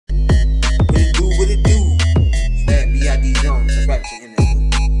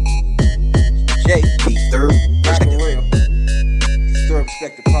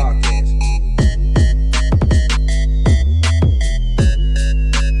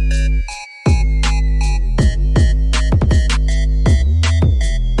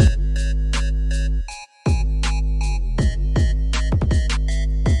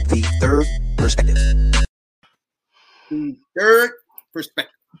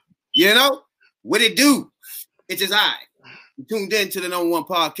You know? What it do? It's just I. You tuned in to the #1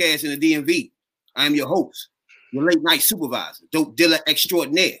 podcast in the DMV. I am your host, your late night supervisor, dope dealer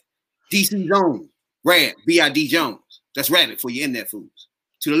extraordinaire, DC Zone, Rad, B.I.D. Jones. That's Rabbit for your internet foods.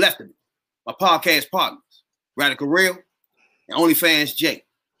 To the left of me, my podcast partners, Radical Real and OnlyFans J.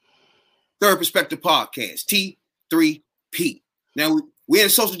 Third Perspective Podcast, T3P. Now, we're in a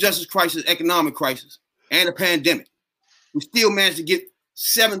social justice crisis, economic crisis, and a pandemic. We still managed to get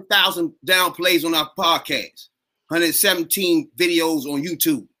 7,000 down plays on our podcast, 117 videos on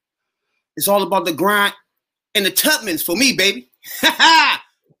YouTube. It's all about the grind and the Tubmans for me, baby.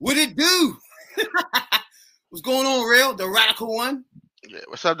 What it do? What's going on, Real? The radical one? Yeah,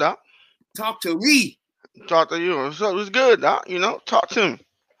 what's up, Doc? Talk to me. Talk to you. What's up? What's good, Doc? You know, talk to me.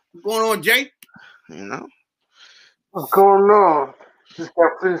 What's going on, Jay? You know? What's going on? Just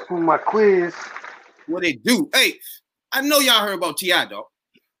got finished with my quiz. What it do? Hey, I know y'all heard about T.I., dog.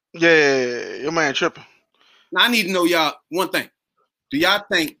 Yeah, your man tripping. Now, I need to know y'all one thing. Do y'all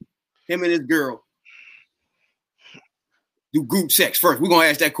think him and his girl do group sex first? We're going to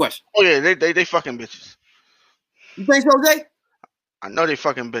ask that question. Oh, yeah, they fucking bitches. You think so, Jay? I know they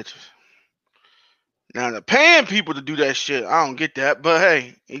fucking bitches. Now, they're paying people to do that shit. I don't get that, but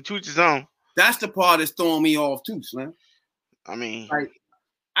hey, he tweets his own. That's the part that's throwing me off too, Slim. I mean, like,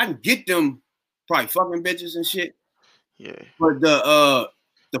 I can get them probably fucking bitches and shit. Yeah. But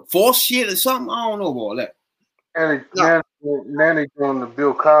the false shit or something, I don't know about all that. And now they doing the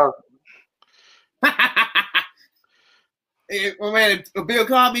Bill Cosby. Well, man, Bill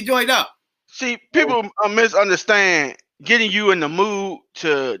Cosby joined up. See, people misunderstand getting you in the mood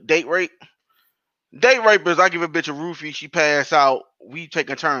to date rape. Date rape is I give a bitch a roofie, she pass out, we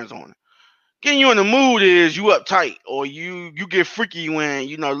taking turns on it. Getting you in the mood is you uptight or you get freaky when,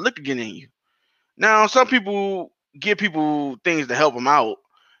 you know, liquor getting in you. Now, some people give people things to help them out.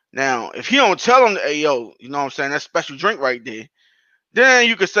 Now, if he don't tell them, hey, yo, you know what I'm saying, that special drink right there, then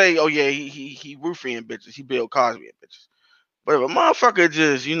you could say, oh, yeah, he roofing bitches, he Bill Cosby and bitches. But if a motherfucker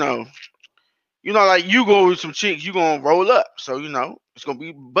just, you know, like you go with some chicks, you gonna roll up. So, you know, it's gonna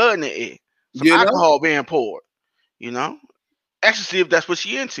be bud in the air. Some alcohol being poured, you know. Ecstasy if that's what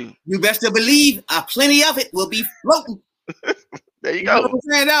she into. You best to believe plenty of it will be floating. There you go.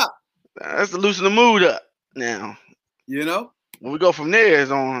 Stand up. That's to loosen the mood up. Now, you know, when we go from there, it's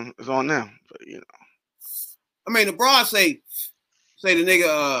on them. But, you know, I mean, the broad say the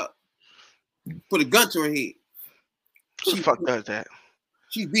nigga put a gun to her head. Who the fuck does that?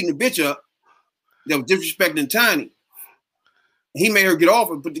 She's beating the bitch up that was disrespecting Tiny. He made her get off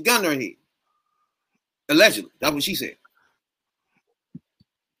and put the gun to her head. Allegedly, that's what she said.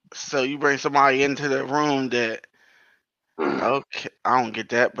 So you bring somebody into the room that, okay, I don't get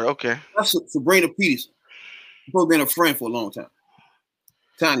that, but okay. That's Sabrina Peterson. She's supposed to been a friend for a long time.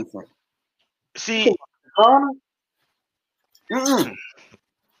 Tiny friend. See, Connor?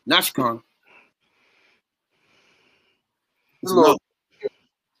 Not Chicana. Look.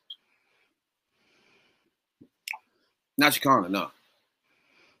 Not Chicana, no.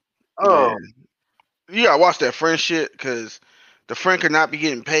 Oh. Yeah. You gotta watch that friend shit because the friend could not be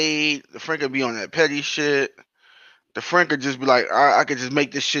getting paid. The friend could be on that petty shit. The friend could just be like, I could just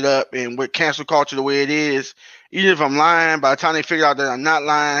make this shit up. And with cancel culture the way it is, even if I'm lying, by the time they figure out that I'm not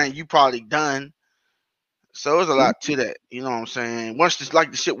lying, you probably done. So there's a lot to that. You know what I'm saying? Once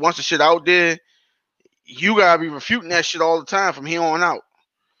the shit out there, you gotta be refuting that shit all the time from here on out.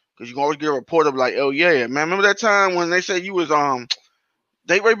 Because you can always get a report of like, oh yeah, man, remember that time when they said you was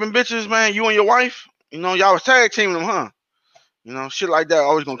date raping bitches, man, you and your wife? You know, y'all was tag teaming them, huh? You know, shit like that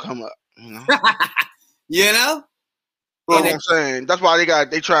always gonna come up. You know, you know. You know what I'm saying? That's why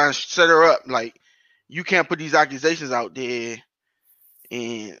they try and set her up. Like, you can't put these accusations out there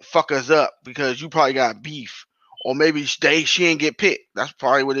and fuck us up because you probably got beef, or maybe she ain't get picked. That's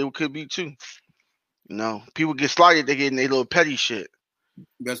probably what it could be too. You know, people get slighted, they get in their little petty shit. You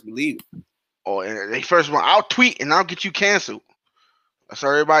best believe it. Or they first one, I'll tweet and I'll get you canceled. That's how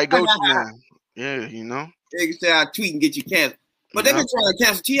everybody goes to now. Yeah, you know. They can say I tweet and get you canceled. But they've been trying to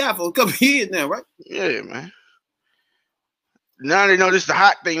cancel T.I. for a couple of years now, right? Yeah, man. Now they know this is the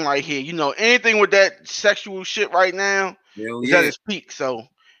hot thing right here. You know, anything with that sexual shit right now is at its peak. So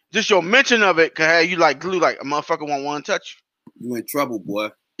just your mention of it could have you like glue, like a motherfucker won't want to touch you. You in trouble, boy.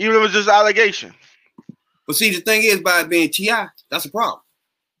 Even if it's just allegation. But see, the thing is, by it being T.I., that's a problem,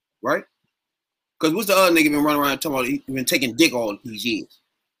 right? Because what's the other nigga been running around talking about? He been taking dick all these years.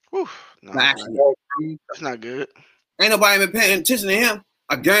 Whew, no, that's not good. Ain't nobody been paying attention to him.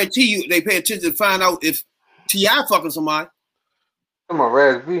 I guarantee you, they pay attention to find out if T.I. fucking somebody. Come on,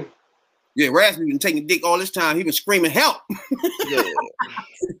 Raz B. Yeah, Raspy been taking dick all this time. He been screaming help. Yeah.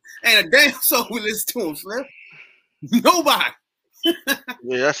 And a damn soul we listen to him, Slim. Nobody.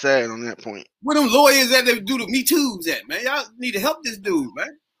 Yeah, that's sad on that point. Where them lawyers that they do the Me Too's at, man? Y'all need to help this dude,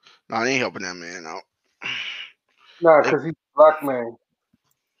 man. No, they ain't helping that man out. Nah, because he's a black man.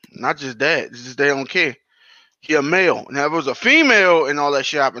 Not just that. It's just they don't care. He a male. Now, if it was a female and all that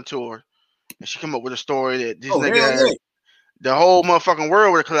shit happened to her, and she come up with a story that this nigga had, the whole motherfucking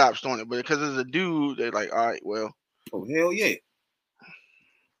world would have collapsed on it. But because it's a dude, they like, all right, well. Oh, hell yeah.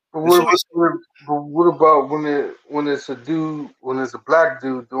 But what about when it's a dude, when it's a black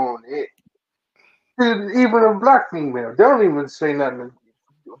dude doing it? Even a black female, they don't even say nothing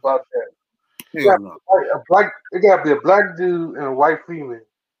about that. Hell no. It gotta be a black dude and a white female.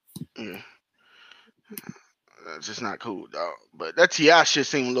 Yeah. That's just not cool, dog. But that T.I. shit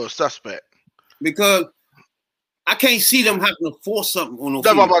seemed a little suspect. Because I can't see them having to force something on no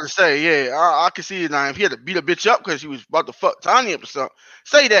That's what I'm female. about to say. Yeah, I can see it now. If he had to beat a bitch up because he was about to fuck Tanya up or something,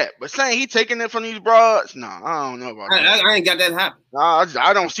 say that. But saying he taking it from these broads, nah, I don't know about that. I ain't got that happen. Nah,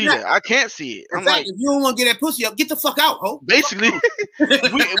 I don't see that. I can't see it. In I'm fact, like, if you don't want to get that pussy up, get the fuck out, ho. basically,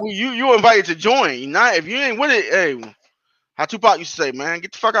 you invited to join. Not if you ain't with it. Hey, how Tupac used to say, man,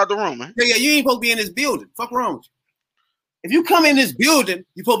 get the fuck out the room, man. Yeah, you ain't supposed to be in this building. Fuck wrong with you. If you come in this building,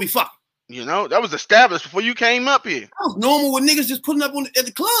 you supposed to be fucking. You know, that was established before you came up here. That was normal with niggas just putting up at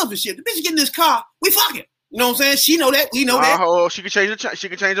the clubs and shit. The bitch get in this car, we fucking. You know what I'm saying? She know that. We know that. Oh, she could change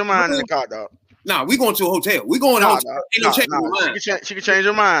her mind in the car, dog. Nah, we going to a hotel. We going to a hotel. Ain't no changing her mind. She could change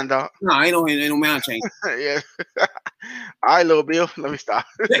her mind, dog. Nah, ain't no mind change. Yeah. All right, little Bill. Let me stop.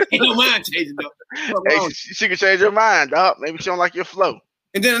 Ain't no mind changing, though. Hey, she could change her mind, dog. Maybe she don't like your flow.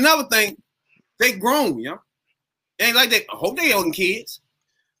 And then another thing, they grown, yo. It ain't like they. I hope they holding kids.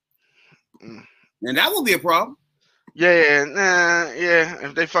 And that would be a problem. Yeah.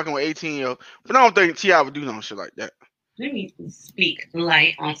 If they fucking with 18-year-old, but I don't think T.I. would do no shit like that. Let me speak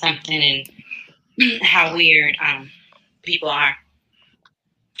light on something and how weird people are.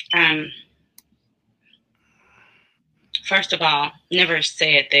 First of all, never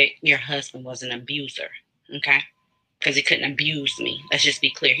said that your husband was an abuser, okay? Because he couldn't abuse me. Let's just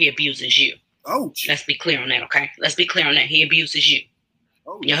be clear. He abuses you. Oh, let's be clear on that, okay? Let's be clear on that. He abuses you.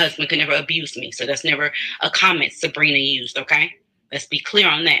 Oh, your husband could never abuse me. So that's never a comment Sabrina used, okay? Let's be clear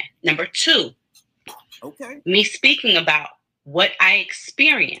on that. Number two, okay. Me speaking about what I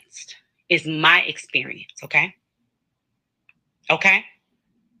experienced is my experience, okay? Okay?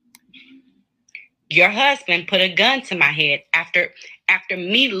 Your husband put a gun to my head after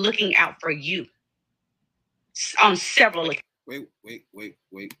me looking out for you on several occasions.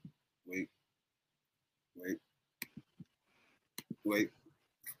 Wait.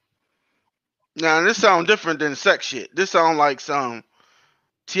 Now, this sounds different than sex shit. This sounds like some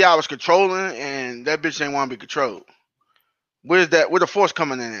T.I. was controlling and that bitch ain't want to be controlled. Where's that? Where the force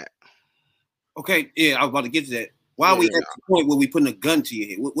coming in at? Okay, yeah, I was about to get to that. Why are we at the point where we putting a gun to your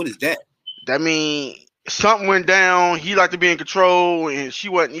head? What is that? That mean something went down. He liked to be in control, and she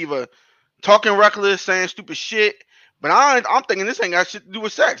wasn't even talking reckless, saying stupid shit. But I'm thinking this ain't got shit to do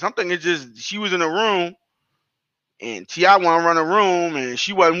with sex. I'm thinking it's just she was in a room, and T.I. want to run a room, and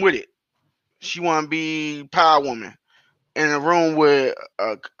she wasn't with it. She want to be power woman in a room with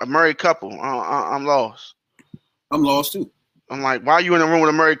a married couple. I'm lost. I'm lost too. I'm like, why are you in a room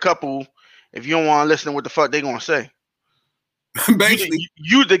with a married couple if you don't want to listen to what the fuck they gonna say? Basically,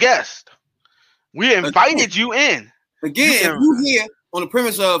 you the guest. We invited you in. Again, if you here on the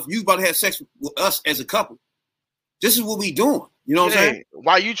premise of you about to have sex with us as a couple, this is what we doing. You know what I'm saying?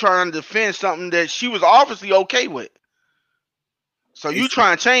 Why you trying to defend something that she was obviously okay with? So you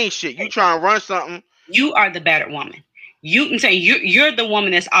trying to change shit. You trying to run something. You are the better woman. You can say you're the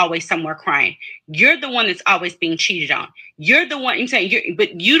woman that's always somewhere crying. You're the one that's always being cheated on. You're the one.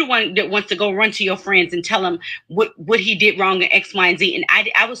 But you the one that wants to go run to your friends and tell them what he did wrong in X, Y, and Z. And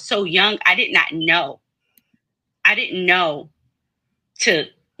I was so young, I did not know. I didn't know to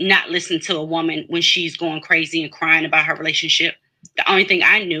not listen to a woman when she's going crazy and crying about her relationship. The only thing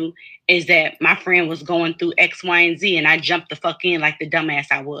I knew is that my friend was going through X, Y, and Z, and I jumped the fuck in like the dumbass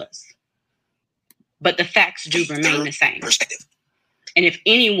I was. But the facts do remain the same. And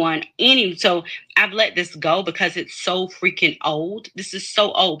if so I've let this go because it's so freaking old. This is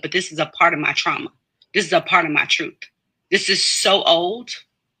so old, but this is a part of my trauma. This is a part of my truth. This is so old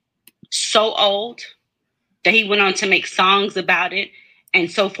that he went on to make songs about it and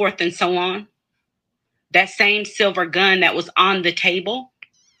so forth and so on. That same silver gun that was on the table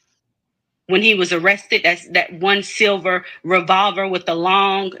when he was arrested, that one silver revolver with the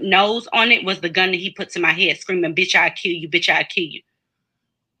long nose on it was the gun that he put to my head, screaming, "Bitch, I'll kill you, bitch, I'll kill you."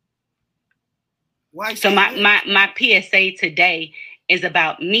 Why? So my PSA today is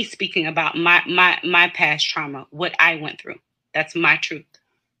about me speaking about my past trauma, what I went through. That's my truth.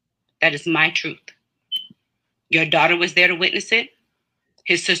 That is my truth. Your daughter was there to witness it.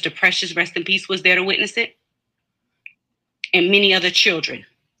 His sister Precious, rest in peace, was there to witness it. And many other children.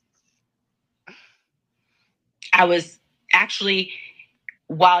 I was actually,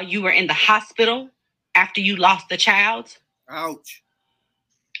 while you were in the hospital, after you lost the child. Ouch.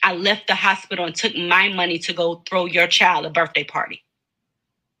 I left the hospital and took my money to go throw your child a birthday party.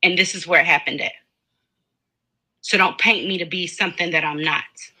 And this is where it happened at. So don't paint me to be something that I'm not.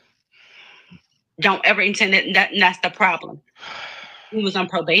 Don't ever intend that's the problem. He was on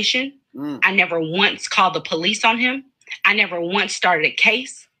probation. I never once called the police on him. I never once started a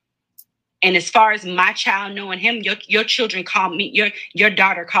case. And as far as my child knowing him, your children call me, your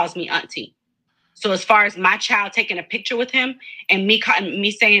daughter calls me auntie. So as far as my child taking a picture with him and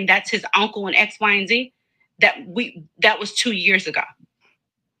me saying that's his uncle and X, Y, and Z, that was 2 years ago.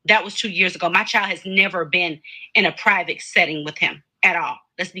 That was 2 years ago. My child has never been in a private setting with him at all.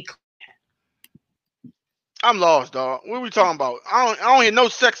 Let's be clear. I'm lost, dog. What are we talking about? I don't hear no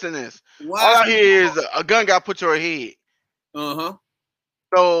sex in this. Why? All I hear is a gun got put to her head. Uh-huh.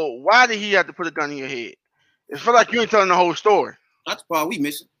 So why did he have to put a gun in your head? It feel like you ain't telling the whole story. That's the part we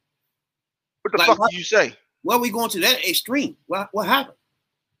missing. What the fuck did you say? Why are we going to that extreme? What happened?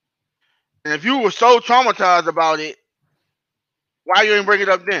 And if you were so traumatized about it, why you ain't bring it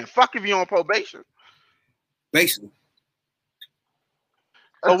up then? Fuck if you on probation. Basically.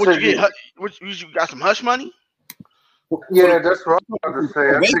 So what you get? You got some hush money? Yeah, that's what I'm about to say.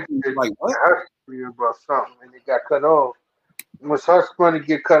 I think it's like what? Hush money about something, and it got cut off. Once hush money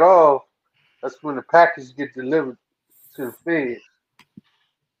get cut off, that's when the package get delivered to the feds.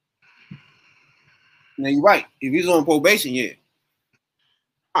 Now you're right. If he's on probation, yeah.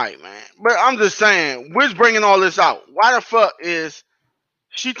 All right, man. But I'm just saying, what's bringing all this out? Why the fuck is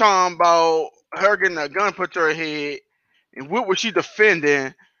she talking about her getting a gun put to her head, and what was she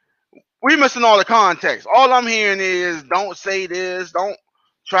defending? We missing all the context. All I'm hearing is, don't say this. Don't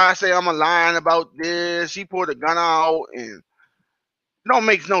try to say I'm lying about this. She pulled a gun out, and it don't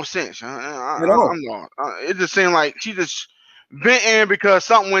make no sense. I'm lost. It just seemed like she just venting because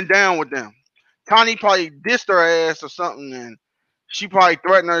something went down with them. Connie probably dissed her ass or something, and she probably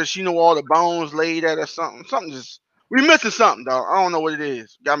threatened her. She knew all the bones laid at her, something. Something just, we missing something, dog. I don't know what it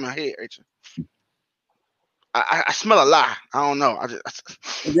is. Got me head itching. I smell a lie. I don't know.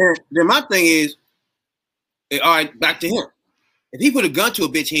 Then my thing is, all right, back to him. If he put a gun to a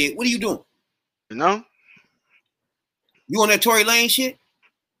bitch head, what are you doing? You know? You on that Tory Lane shit?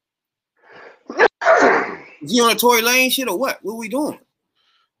 Is he on that Tory Lane shit or what? What are we doing?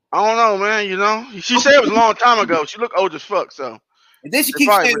 I don't know, man. You know, she said it was a long time ago. She looked old as fuck, so. And then she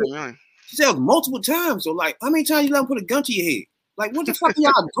keeps saying, she said it multiple times. So, like, how many times you let him put a gun to your head? Like, what the fuck are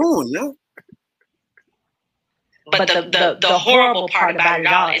y'all doing, yo? But the horrible part about it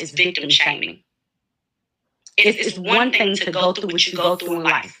all is victim shaming. It's one thing to go through what you go through in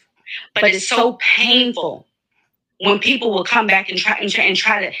life, but it's so painful when people will come back and try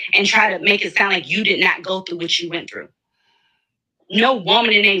to make it sound like you did not go through what you went through. No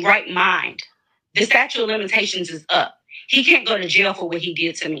woman in a right mind. The statute of limitations is up. He can't go to jail for what he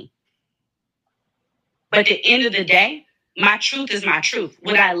did to me. But at the end of the day, my truth is my truth.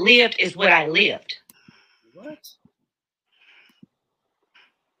 What I lived is what I lived. What?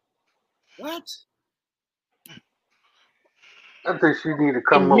 I think she need to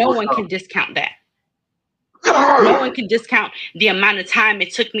come and up no with one something. can discount that. No one can discount the amount of time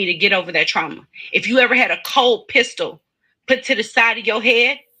it took me to get over that trauma. If you ever had a cold pistol put to the side of your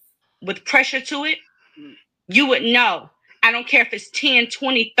head with pressure to it, you would know. I don't care if it's 10,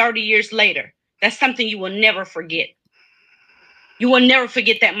 20, 30 years later. That's something you will never forget. You will never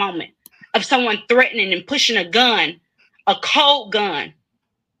forget that moment of someone threatening and pushing a gun, a cold gun,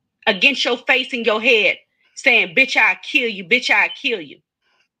 against your face and your head, saying, bitch, I'll kill you, bitch, I'll kill you.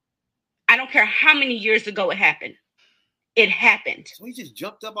 I don't care how many years ago it happened. It happened. So he just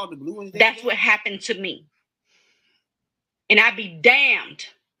jumped up out the blue and that's what happened to me. And I'd be damned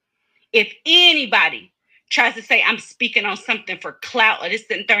if anybody tries to say I'm speaking on something for clout or this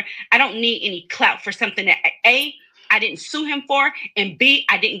and third. I don't need any clout for something that A, I didn't sue him for, and B,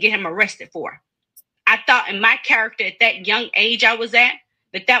 I didn't get him arrested for. I thought in my character at that young age I was at,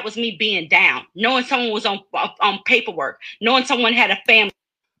 that was me being down, knowing someone was on paperwork, knowing someone had a family.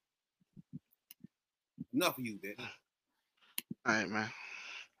 Enough of you, bitch. All right, man.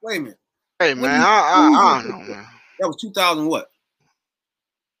 Wait a minute. Hey, man, I don't know, man. That was 2000 what?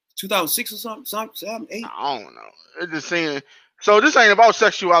 2006 or something? 7, 8? I don't know. It just seemed So this ain't about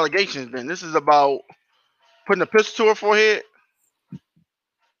sexual allegations, then. This is about putting a pistol to her forehead.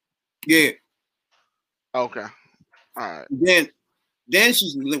 Yeah. Okay. All right. Then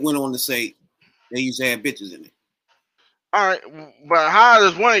she went on to say they used to have bitches in it. All right, but how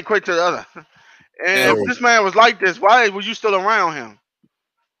does one equate to the other? And if this man was like this, why was you still around him?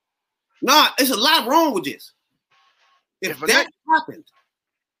 Nah, there's a lot wrong with this. If that happened,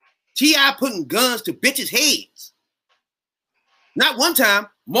 T.I. putting guns to bitches' heads. Not one time,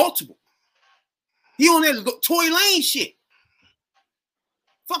 multiple. He on that Tory Lane shit.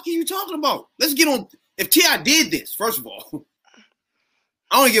 Fuck are you talking about? Let's get on. If T.I. did this, first of all,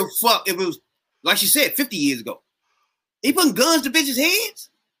 I don't give a fuck if it was, like she said, 50 years ago. He putting guns to bitches'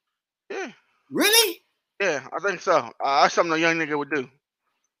 heads? Yeah. Really? Yeah, I think so. That's something a young nigga would do.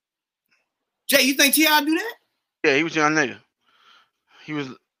 Jay, you think T.I. do that? Yeah, he was a young nigga. He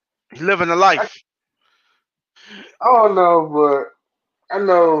living a life. I don't know, but I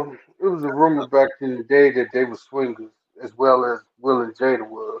know it was a rumor back in the day that they were swingers as well as Will and Jada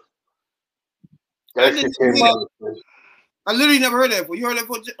was. That shit came out. I literally never heard that before. You heard that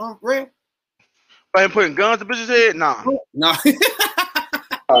before, Ray? By him putting guns to bitches' head? Nah. No.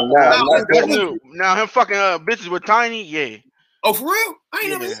 That's new. Now him fucking bitches with Tiny, yeah. Oh, for real? I ain't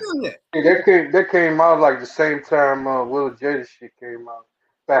never seen that. Yeah, that came out like the same time Will and Jada shit came out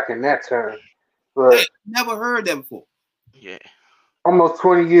back in that time. But I never heard that before. Yeah. Almost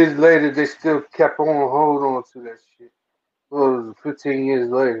 20 years later, they still kept on hold on to that shit. Well, it was 15 years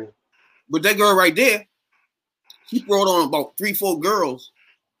later. But that girl right there, she brought on about 3-4 girls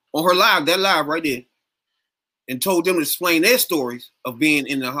on her live, that live right there, and told them to explain their stories of being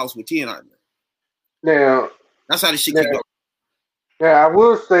in the house with T.I. Now, that's how the shit came up. Yeah, I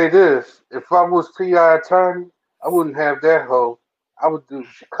will say this. If I was T.I. attorney, I wouldn't have that hoe. I would do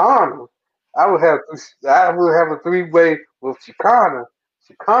Chicana. I would have a 3-way with Chicana.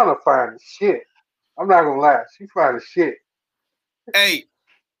 Chicana fine as shit. I'm not gonna lie, she fine as shit. Hey,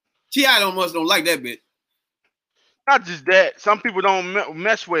 T.I. don't like that bitch. Not just that. Some people don't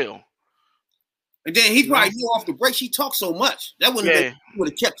mesh well. And then he probably knew off the break. She talked so much that would have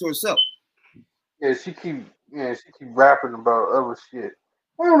kept to herself. Yeah, she keep rapping about other shit.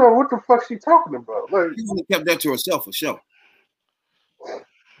 I don't know what the fuck she talking about. Like, she would have kept that to herself for sure.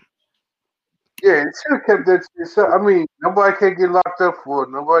 Yeah, she should have kept that to herself. I mean, nobody can get locked up for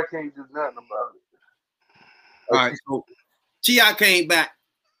it. Nobody can't do nothing about it. All right, so T.I. came back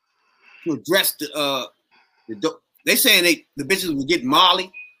to address they saying the bitches was getting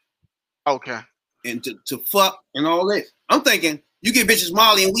Molly. Okay. And to fuck and all this. I'm thinking you get bitches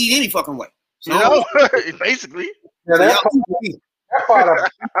Molly and weed any fucking way. So, basically. Yeah, that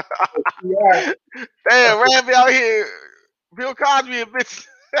part yeah. Damn, Randy out here. Bill Cosby and bitches.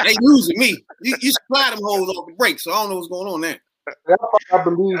 They using me. You supply them hoes off the break, so I don't know what's going on there. That part I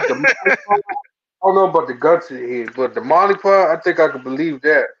believe. I don't know about the guts in here, but the Molly part, I think I can believe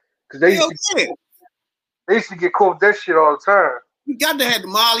that. Because they used to get caught with that shit all the time. You got to have the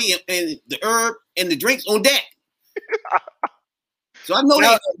Molly and the herb and the drinks on deck. So I know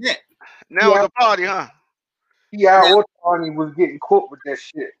that. Now it's a party, huh? Yeah, what party was getting caught with that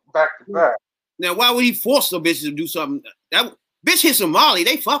shit back to back. Now, why would he force some bitches to do something? That bitch hit some Molly,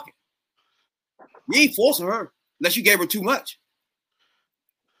 they fucking. You ain't forcing her unless you gave her too much.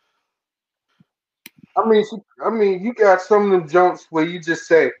 I mean, you got some of them jumps where you just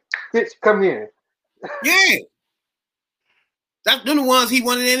say, "Bitch, come here." Yeah. That's the ones he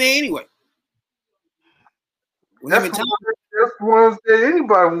wanted in there anyway. That's the ones that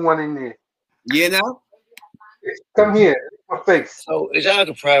anybody want in there. You know? Come here, my face. So as y'all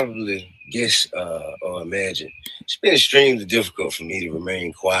could probably guess or imagine, it's been extremely difficult for me to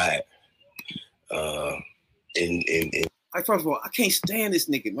remain quiet. First of all, I can't stand this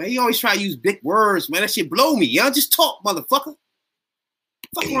nigga, man. He always try to use big words, man. That shit blow me. Y'all just talk, motherfucker.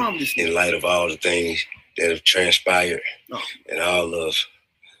 Fuck wrong with this nigga? In light of all the things that have transpired and all of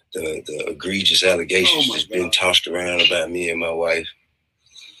the egregious allegations that's been tossed around about me and my wife.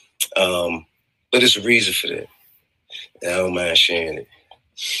 But it's a reason for that. And I don't mind sharing it.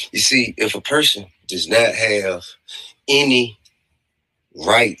 You see, if a person does not have any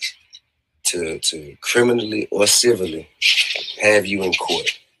right to criminally or civilly have you in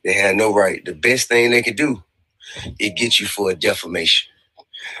court, they have no right. The best thing they can do is get you for a defamation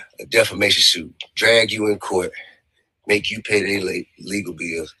suit, drag you in court, make you pay their legal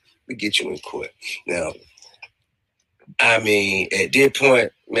bills, we get you in court. Now, I mean, at this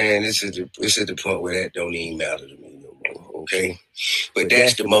point, man, it's at the point where that don't even matter to me no more, okay? But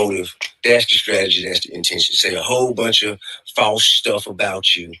that's the motive, that's the strategy, that's the intention. Say a whole bunch of false stuff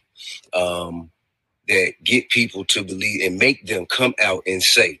about you that that get people to believe and make them come out and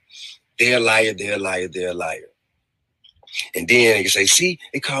say, they're a liar, they're a liar, they're a liar. And then they can say, see,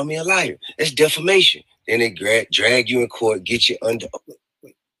 they call me a liar. That's defamation. Then they drag you in court, get you under.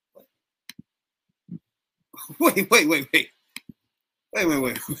 Wait.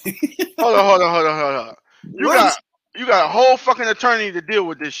 Hold on. You got a whole fucking attorney to deal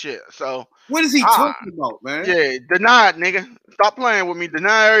with this shit. So what is he talking about, man? Yeah, deny it, nigga. Stop playing with me.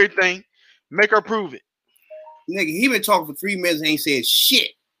 Deny everything. Make her prove it. Nigga, he been talking for 3 minutes and ain't said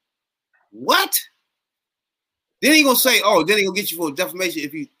shit. What? Then he gonna say, oh, then he gonna get you for defamation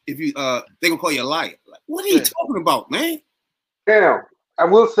if you they gonna call you a liar. Like, what are you talking about, man? Damn, I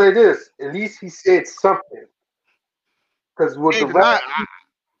will say this. At least he said something. Because with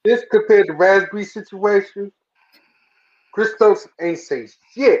this compared to Raspberry situation, Christos ain't say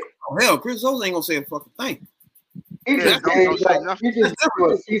shit. Oh hell, Christos ain't gonna say a fucking thing. He just say nothing.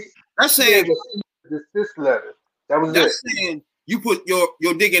 That's saying this letter. That was that's saying you put your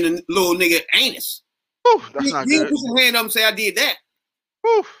dick in a little nigga anus. Ooh, that's not good. You can put your hand up and say I did that.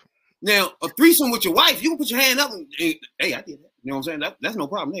 Ooh. Now a threesome with your wife, you can put your hand up and hey, I did that. You know what I'm saying? That's no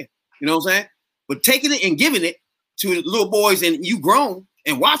problem there. You know what I'm saying? But taking it and giving it to the little boys and you grown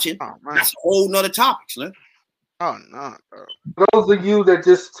and watching, that's a whole nother topic, man. Oh no. For those of you that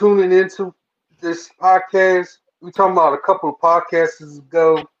just tuning into this podcast, we talking about a couple of podcasts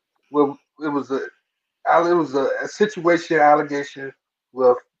ago where it was a situation allegation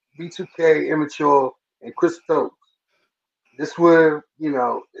with B2K, Immature, and Chris Stokes. This where,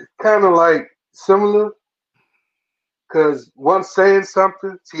 it's kind of like similar because one saying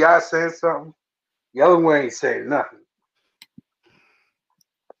something, T.I. saying something, the other one ain't saying nothing.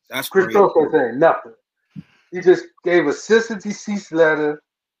 That's Chris Stokes ain't saying nothing. He just gave a cease and desist letter,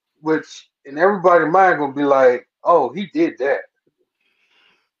 which in everybody's mind gonna be like, oh, he did that.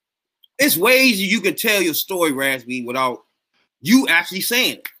 It's ways you can tell your story, Raspy, without you actually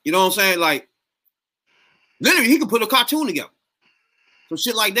saying it. You know what I'm saying? Like, literally, he could put a cartoon together. Some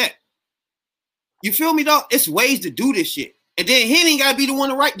shit like that. You feel me, dog? It's ways to do this shit. And then he ain't gotta be the one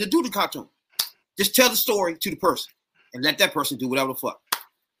to do the cartoon. Just tell the story to the person and let that person do whatever the fuck.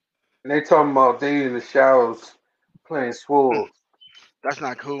 And they talking about they in the showers playing swords. That's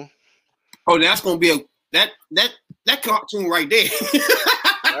not cool. Oh, that's gonna be that cartoon right there.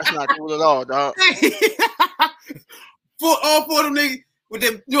 That's not cool at all, dog. For all four of them niggas with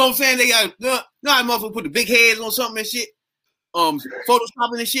them, you know what I'm saying? They got motherfucker put the big heads on something and shit.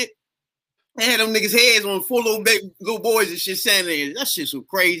 Photoshopping and shit. They had them niggas' heads on 4 little boys and shit standing there. That shit's some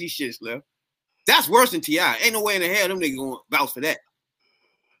crazy shit, Slim. That's worse than T.I. Ain't no way in the hell them niggas gonna vouch for that.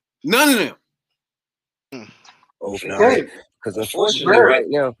 None of them. Oh, no. Because unfortunately, right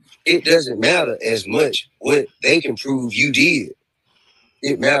now, it doesn't matter as much what they can prove you did.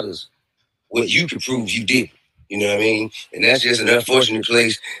 It matters what you can prove you did. You know what I mean? And that's just an unfortunate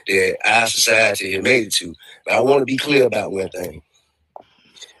place that our society has made it to. But I want to be clear about one thing.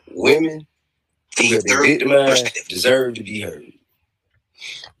 Women who have been victimized deserve to be heard.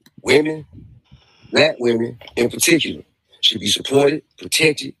 Women, black women in particular, should be supported,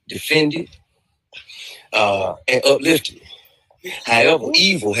 protected, defended, and uplifted. However,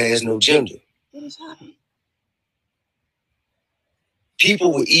 evil has no gender. What is happening?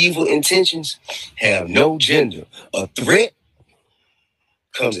 People with evil intentions have no gender. A threat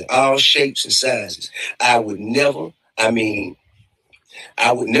comes in all shapes and sizes. I would never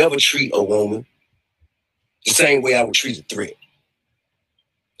treat a woman the same way I would treat a threat.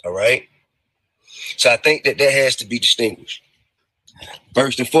 All right? So I think that has to be distinguished.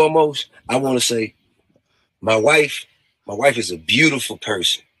 First and foremost, I want to say my wife is a beautiful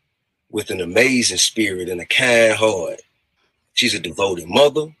person with an amazing spirit and a kind heart. She's a devoted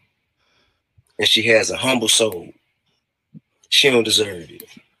mother, and she has a humble soul. She don't deserve it.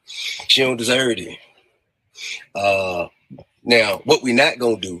 She don't deserve it. Now, what we're not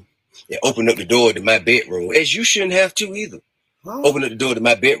going to do is open up the door to my bedroom, as you shouldn't have to either. Huh? Open up the door to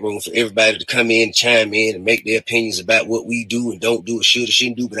my bedroom for everybody to come in, chime in, and make their opinions about what we do and don't do or should or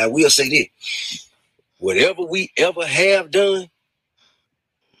shouldn't do. But I will say this. Whatever we ever have done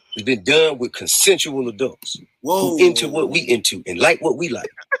has been done with consensual adults who into what we into and like what we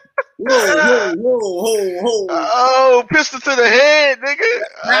like. Whoa. Oh, pistol to the head, nigga.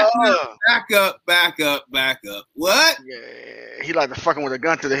 Back up. What? Yeah, he like to fucking with a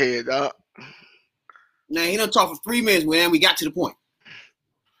gun to the head, dog. Now, he done talked for 3 minutes when we got to the point.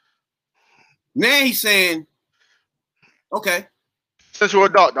 Now he's saying, okay. Sensual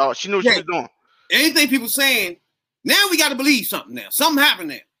adult, dog. She knew what she was doing. Anything people saying, now we got to believe something now. Something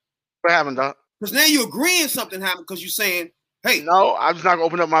happened there. What happened, dog? Because now you're agreeing something happened because you're saying Hey, no, I'm just not gonna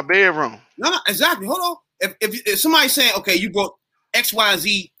open up my bedroom. No, exactly. Hold on. If somebody's saying, okay, you brought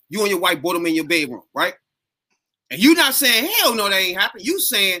XYZ, you and your wife brought them in your bedroom, right? And you not saying, hell no, that ain't happened. You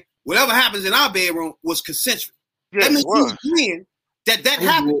saying whatever happens in our bedroom was consensual. Yeah, that means it was. you agreeing that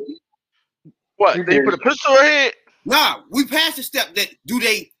happened. What? They put a pistol in her head? Nah, we passed the step that do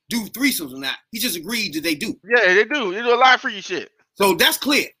they do threesomes or not. He just agreed that they do. Yeah, they do. They do a lot of freaky shit. So that's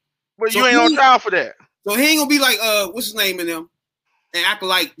clear. But so you ain't on trial for that. So he ain't gonna be like, what's his name in them? And act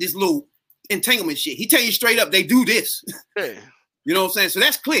like this little entanglement shit. He tell you straight up, they do this. Yeah. You know what I'm saying? So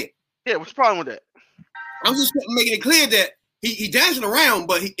that's clear. Yeah, what's the problem with that? I'm just making it clear that he dancing around,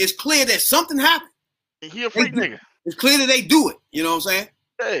 but it's clear that something happened. He a freak nigga. It's clear that they do it. You know what I'm saying?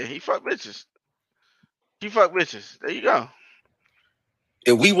 Hey, he fuck bitches. He fuck bitches. There you go.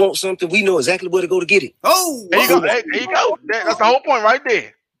 If we want something, we know exactly where to go to get it. Oh, there you go. Hey, there you go. That's the whole point right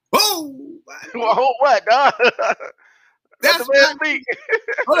there. Oh, what, dog? That's the best beat.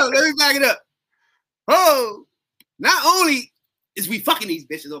 Hold on, let me back it up. Oh, not only is we fucking these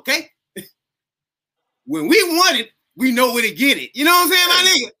bitches, okay? When we want it, we know where to get it. You know what I'm saying, my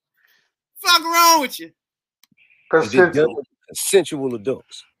nigga? Fuck wrong with you? Consensual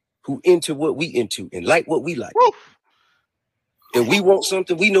adults who into what we into and like what we like. Woo. If we want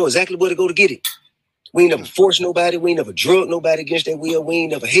something, we know exactly where to go to get it. We ain't never forced nobody. We ain't never drugged nobody against their will. We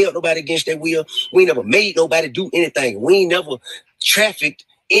ain't never held nobody against their will. We ain't never made nobody do anything. We ain't never trafficked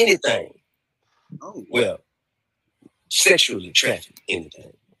anything. Oh, well, sexually trafficked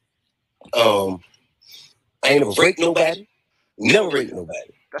anything. I ain't never raped nobody. Never raped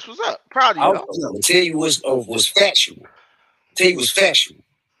nobody. That's what's up. Proud of you. I'm gonna tell you what's factual. Tell you what's factual.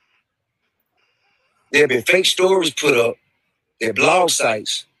 There have been fake stories put up. Their blog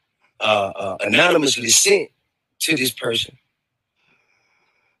sites anonymously sent to this person.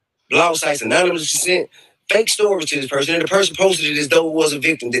 Blog sites anonymously sent fake stories to this person, and the person posted it as though it was a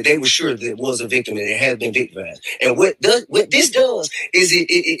victim, that they were sure that it was a victim and it had been victimized. And what this does is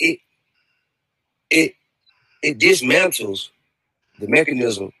it dismantles the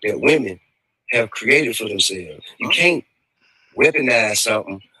mechanism that women have created for themselves. You can't weaponize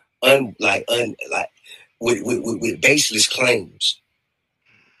something with baseless claims.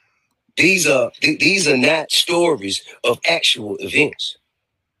 These are not stories of actual events.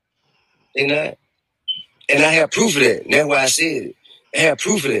 They're not. And I have proof of that. And that's why I said it. I have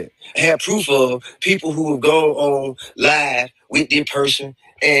proof of that. I have proof of people who have gone on live with this person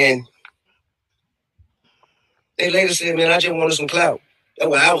and they later said, man, I just wanted some clout. That's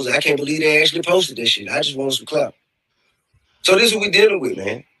why I can't believe they actually posted this shit. I just wanted some clout. So this is what we're dealing with,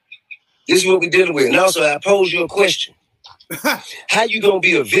 man. This is what we're dealing with. And also, I pose you a question. How you going to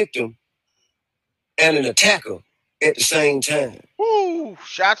be a victim and an attacker at the same time? Ooh,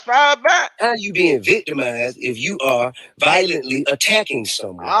 shots fired back. How you being victimized if you are violently attacking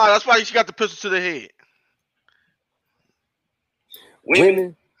someone? Ah, that's why she got the pistol to the head.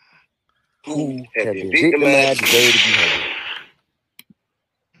 Women who have been victimized deserve to be heard.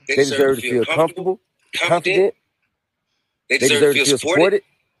 They deserve to feel comfortable, confident. They deserve to feel supported.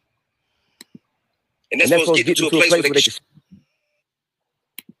 And that's supposed to get to a place where they can.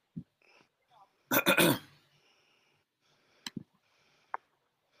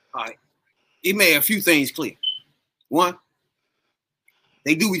 All right. He made a few things clear. One,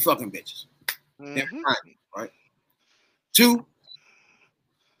 they do be fucking bitches. Right? Two,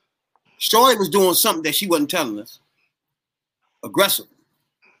 Shorty was doing something that she wasn't telling us. Aggressive.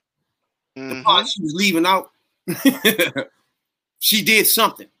 The part she was leaving out, she did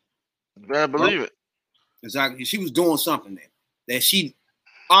something. Better believe it. Exactly. She was doing something there that she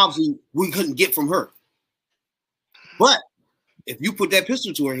obviously we couldn't get from her. But if you put that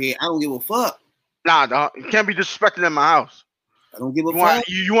pistol to her head, I don't give a fuck. Nah, dog. You can't be disrespecting in my house. I don't give a fuck.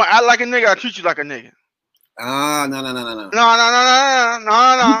 You want to act like a nigga, I treat you like a nigga. No. No.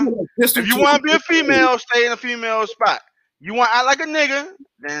 If you want to be a female, stay in a female spot. You want to act like a nigga,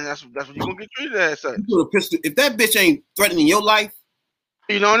 then that's what you're going to get treated as such. You put a pistol, if that bitch ain't threatening your life,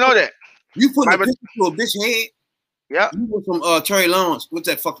 you don't know that. You put a pistol to a bitch head. Yeah. You put some Tory Lanez. What's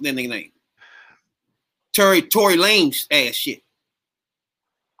that fucking nigga name? Tory Lanez ass shit.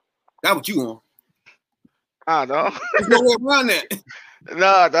 That what you want? Dog. There's no way around that.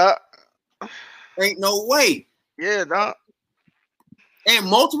 Nah, dog. Ain't no way. Yeah, dog. And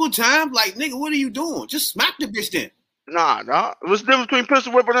multiple times, like, nigga, what are you doing? Just smack the bitch then. Nah, dog. What's the difference between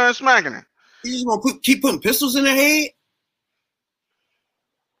pistol whipping her and smacking her? You just gonna keep putting pistols in her head?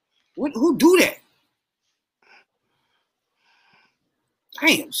 Who do that?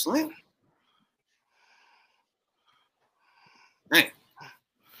 Damn, Slim. Damn.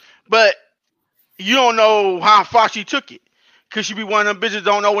 But you don't know how far she took it. Could she be one of them bitches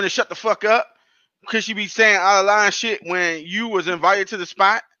don't know when to shut the fuck up? Could she be saying out of line shit when you was invited to the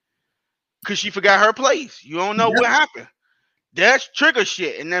spot? Could she forgot her place? You don't know what happened. That's trigger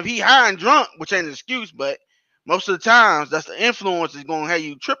shit. And if he high and drunk, which ain't an excuse, but most of the times that's the influence is gonna have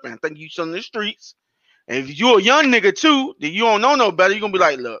you tripping. I think you still in the streets. And if you're a young nigga too, then you don't know no better. You're gonna be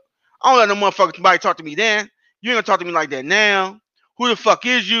like, look, I don't let no motherfucker somebody talk to me then. You ain't gonna talk to me like that now. Who the fuck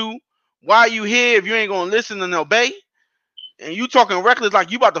is you? Why are you here if you ain't gonna listen and obey? And you talking reckless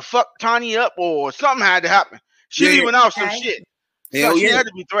like you about to fuck Tiny up or something had to happen. She leaving out some shit. So she had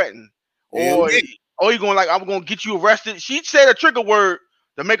to be threatened. Or you going like, I'm gonna get you arrested. She said a trigger word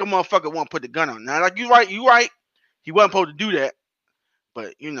to make a motherfucker want to put the gun on. Now, like you right. He wasn't supposed to do that.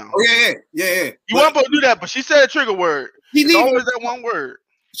 But you know. Oh, yeah. You wasn't supposed to do that, but she said a trigger word. It's always that one word.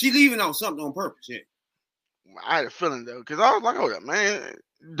 She leaving out something on purpose, yeah. I had a feeling though, because I was like, hold up, man.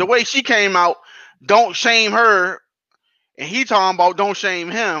 The way she came out, don't shame her. And he talking about don't shame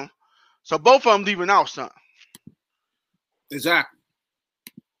him. So both of them leaving out something. Exactly.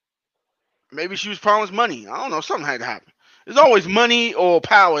 Maybe she was promised money. I don't know. Something had to happen. There's always money or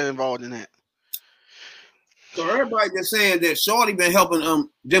power involved in that. So everybody just saying that Shorty been helping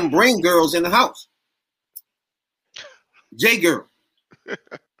them bring girls in the house. J girl.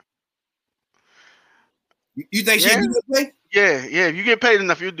 You think she get paid? Yeah. If you get paid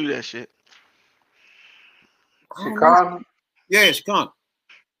enough, you'll do that shit. Chicago? Yeah, Chicago.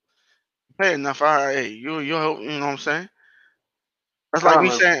 Pay enough. All right, hey, you know what I'm saying? That's like me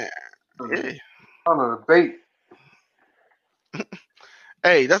saying, yeah. On a debate.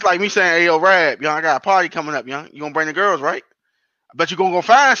 Hey, that's like me saying, hey, yo, Rab, young, I got a party coming up, young. You gonna bring the girls, right? I bet you gonna go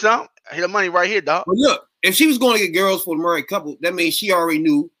find some. Hit the money right here, dog. Well, look, if she was going to get girls for the married couple, that means she already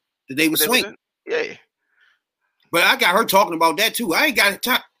knew that they would swing. Yeah. But I got her talking about that too. I ain't got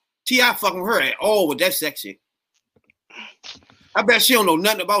T.I. fucking her at all with that sex shit. I bet she don't know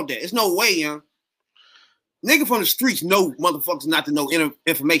nothing about that. It's no way, young. Nigga from the streets know motherfuckers not to know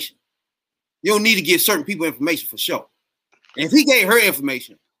information. You don't need to give certain people information for sure. And if he gave her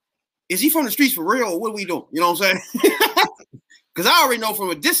information, is he from the streets for real or what are we doing? You know what I'm saying? Because I already know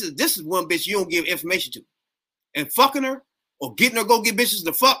from a this is one bitch you don't give information to. And fucking her or getting her go get bitches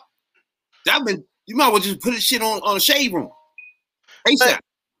to fuck, you might as well just put this shit on a shade room. ASAP.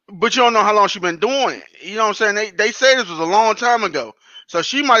 But you don't know how long she been doing it. You know what I'm saying? They say this was a long time ago. So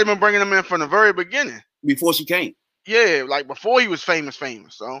she might have been bringing him in from the very beginning. Before she came. Yeah, like before he was famous.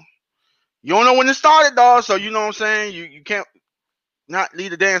 So you don't know when it started, dog. So you know what I'm saying? You can't not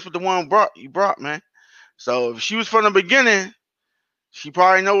lead the dance with the one you brought, man. So if she was from the beginning, she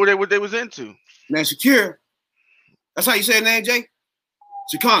probably know what they was into. Now Shakira, that's how you say her name, Jay?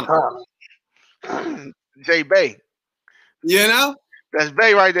 Shakana. Jay Bay. You know? That's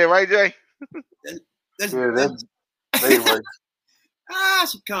Bay right there, right, Jay? That's Bay right.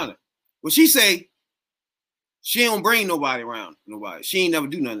 Shakana. Well, she say she don't bring nobody around. Nobody. She ain't never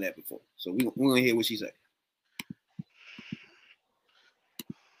do none of that before. So we're going to hear what she say.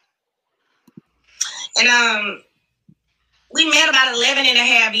 And we met about 11 and a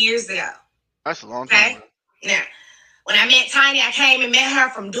half years ago. That's a long time. Okay? Now, when I met Tiny, I came and met her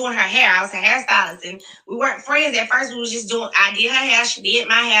from doing her hair. I was a hairstylist, and we weren't friends at first. We was just I did her hair, she did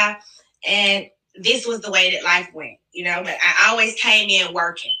my hair, and this was the way that life went, you know. But I always came in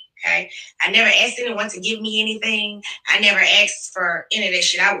working, okay? I never asked anyone to give me anything. I never asked for any of that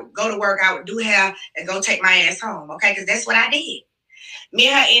shit. I would go to work, I would do hair, and go take my ass home, okay? Because that's what I did. Me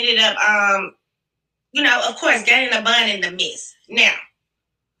and her ended up, you know, of course, getting a bun in the midst. Now,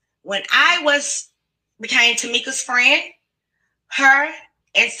 when I became Tamika's friend, her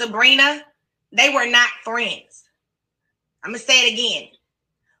and Sabrina, they were not friends. I'm going to say it again.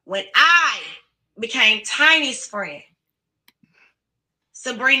 When I became Tiny's friend,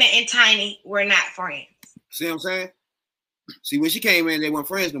 Sabrina and Tiny were not friends. See what I'm saying? See, when she came in, they weren't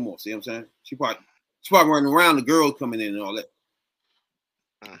friends no more. See what I'm saying? She probably running around, the girls coming in and all that.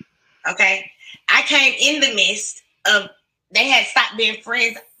 Okay. I came in the midst of, they had stopped being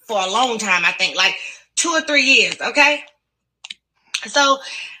friends for a long time, I think, like 2 or 3 years, okay? So,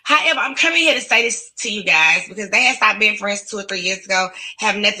 however, I'm coming here to say this to you guys because they had stopped being friends 2 or 3 years ago,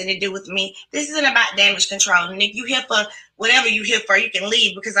 have nothing to do with me. This isn't about damage control. And if you're here for whatever you're here for, you can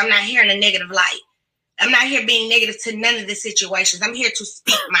leave because I'm not here in a negative light. I'm not here being negative to none of the situations. I'm here to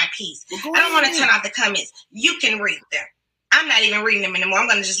speak my piece. I don't want to turn off the comments. You can read them. I'm not even reading them anymore. I'm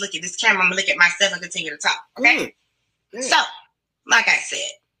going to just look at this camera. I'm going to look at myself and continue to talk, okay? Yeah. So, like I said,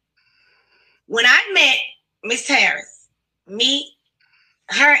 when I met Miss Harris,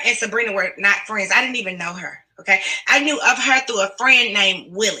 her and Sabrina were not friends. I didn't even know her, okay? I knew of her through a friend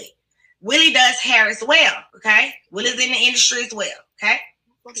named Willie. Willie does hair as well. Okay, Willie's in the industry as well. Okay,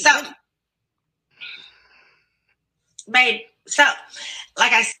 so, babe, so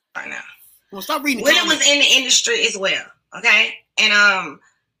like I said right now, well, stop reading. Willie was in the industry as well. Okay, and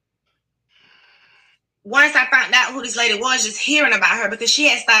once I found out who this lady was, just hearing about her, because she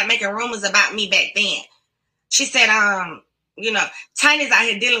had started making rumors about me back then. She said, you know, Tiny's out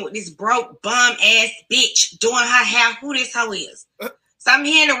here dealing with this broke bum ass bitch doing her hair. Who this hoe is? So I'm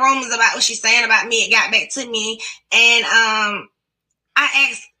hearing the rumors about what she's saying about me. It got back to me, and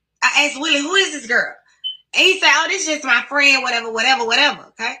I asked Willie, who is this girl? And he said, oh, this is just my friend, whatever.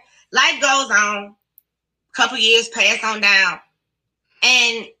 Okay, life goes on. Couple years pass on down,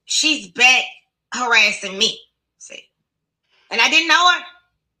 and she's back harassing me. See, and I didn't know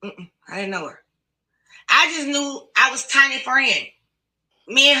her. I didn't know her. I just knew I was Tiny friend.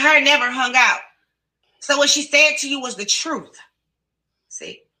 Me and her never hung out. So what she said to you was the truth.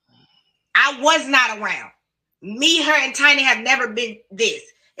 See, I was not around. Me, her, and Tiny have never been this.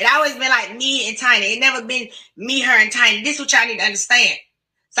 It always been like me and Tiny. It never been me, her, and Tiny. This is what y'all need to understand.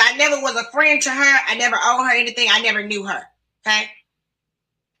 So I never was a friend to her. I never owed her anything. I never knew her. Okay?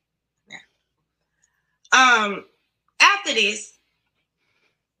 Yeah. After this,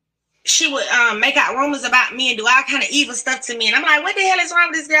 she would make out rumors about me and do all kind of evil stuff to me. And I'm like, what the hell is wrong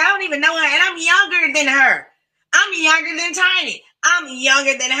with this girl? I don't even know her. And I'm younger than her. I'm younger than Tiny. I'm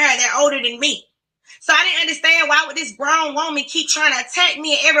younger than her. They're older than me. So I didn't understand why would this grown woman keep trying to attack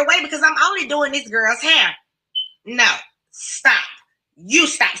me in every way, because I'm only doing this girl's hair. No, stop. You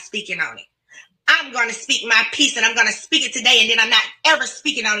stop speaking on it. I'm going to speak my piece, and I'm going to speak it today, and then I'm not ever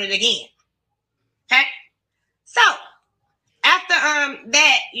speaking on it again. Okay? So after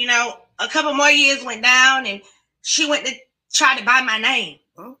that, you know, a couple more years went down, and she went to try to buy my name.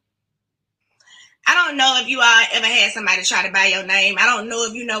 Huh? I don't know if you all ever had somebody try to buy your name. I don't know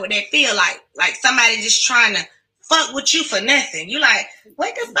if you know what that feel like somebody just trying to fuck with you for nothing. You like,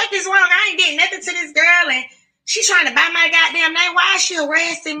 what the fuck is wrong? I ain't did nothing to this girl, and she trying to buy my goddamn name. Why is she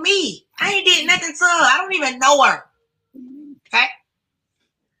harassing me? I ain't did nothing to her. I don't even know her. Okay?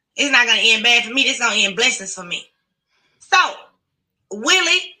 It's not going to end bad for me. This going to end blessings for me. So,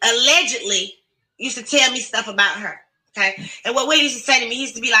 Willie allegedly used to tell me stuff about her. Okay? And what Willie used to say to me, he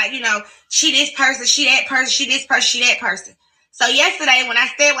used to be like, you know, she this person, she that person, she this person, she that person. So yesterday when I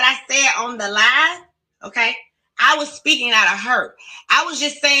said what I said on the live, okay, I was speaking out of hurt. I was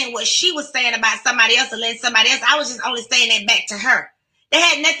just saying what she was saying about somebody else and letting somebody else. I was just only saying that back to her. That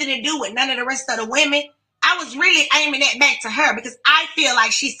had nothing to do with none of the rest of the women. I was really aiming that back to her because I feel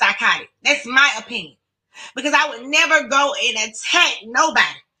like she's psychotic. That's my opinion. Because I would never go and attack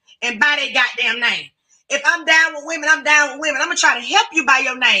nobody and buy their goddamn name. If I'm down with women, I'm down with women. I'm going to try to help you buy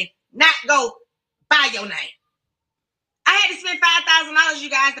your name, not go buy your name. I had to spend $5,000, you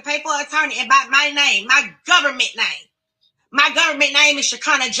guys, to pay for an attorney and buy my name, my government name. My government name is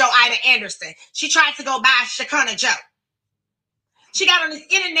Shakana Joe Ida Anderson. She tried to go buy Shakana Joe. She got on this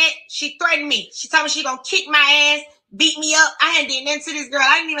internet. She threatened me. She told me she gonna kick my ass, beat me up. I hadn't did nothing to this girl.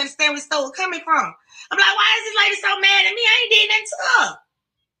 I didn't even understand where this story was coming from. I'm like, why is this lady so mad at me? I ain't did nothing to her.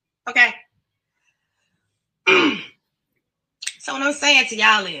 Okay. So what I'm saying to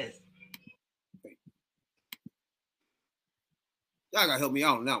y'all is, y'all gotta help me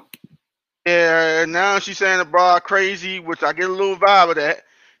out now. Yeah, now she's saying the broad crazy, which I get a little vibe of that.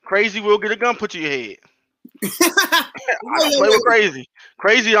 Crazy will get a gun put to your head. I don't play with crazy.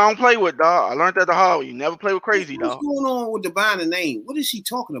 Crazy I don't play with, dog. I learned that the hard way. You never play with crazy, dog. What's going on with the buying the name? What is she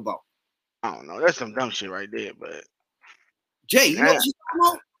talking about? I don't know. That's some dumb shit right there, but Jay, you know what she's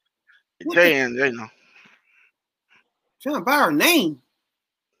talking about? Jay and Jay know. Trying to buy her name.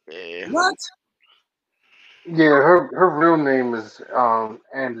 Yeah. What? Yeah, her real name is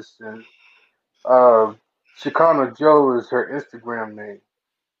Anderson. Shakana Joe is her Instagram name.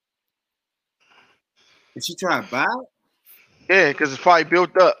 Did she try to buy it? Yeah, because it's probably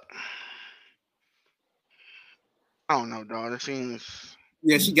built up. I don't know, dog. That seems.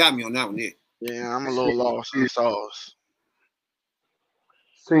 Yeah, she got me on that one. Yeah, I'm a little lost in the sauce.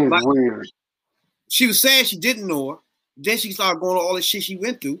 Seems weird. She was saying she didn't know her. Then she started going to all the shit she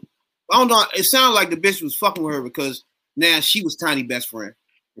went through. I don't know. It sounded like the bitch was fucking with her because now she was Tiny best friend.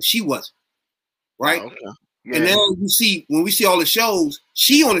 And she wasn't. Right? Oh, okay. Yeah. And now you see, when we see all the shows,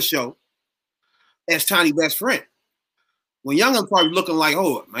 she on the show as Tiny best friend. When Youngin probably looking like,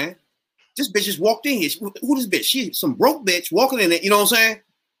 oh, man, this bitch just walked in here. Who this bitch? She some broke bitch walking in there. You know what I'm saying?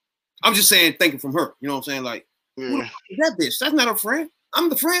 I'm just saying, thinking from her. You know what I'm saying? Like, who the fuck is that bitch? That's not her friend. I'm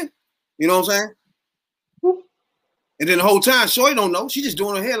the friend. You know what I'm saying? And then the whole time, Shorty don't know. She just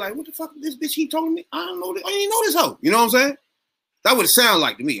doing her hair like, what the fuck is this bitch keep talking to me? I don't know. I didn't know this hoe. You know what I'm saying? That would it sound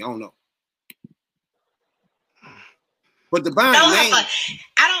like to me. I don't know. But the bond Don't name. have fun.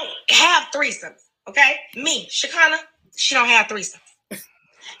 I don't have threesomes. Okay, me, Shakana, she don't have threesomes.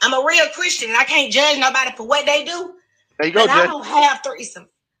 I'm a real Christian, and I can't judge nobody for what they do. There you go, but Jay. I don't have threesomes.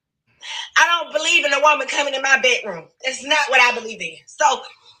 I don't believe in a woman coming in my bedroom. That's not what I believe in. So,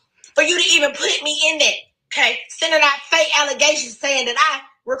 for you to even put me in that, okay, sending out fake allegations saying that I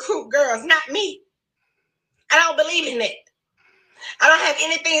recruit girls, not me. I don't believe in that. I don't have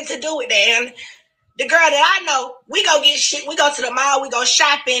anything to do with that. And the girl that I know, we go get shit. We go to the mall. We go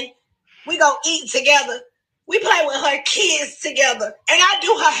shopping. We go eat together. We play with her kids together. And I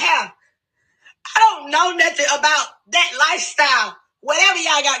do her hair. I don't know nothing about that lifestyle, whatever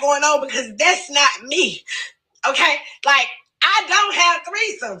y'all got going on, because that's not me. Okay? Like, I don't have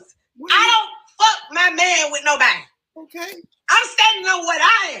threesomes. I don't fuck my man with nobody. Okay. I'm standing on what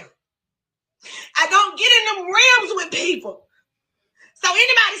I am. I don't get in them realms with people. So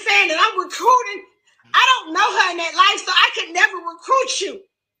anybody saying that I'm recruiting, I don't know her in that life, so I could never recruit you.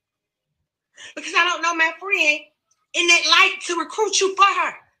 Because I don't know my friend in that life to recruit you for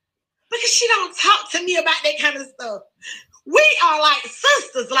her. Because she don't talk to me about that kind of stuff. We are like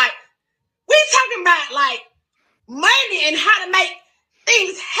sisters. Like, we talking about like money and how to make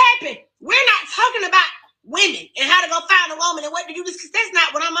things happen. We're not talking about women and how to go find a woman and what to do this, because that's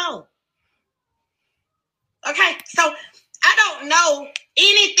not what I'm on. Okay, so I don't know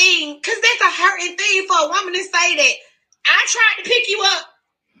anything, because that's a hurting thing for a woman to say that I tried to pick you up.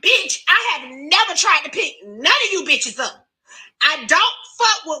 Bitch, I have never tried to pick none of you bitches up. I don't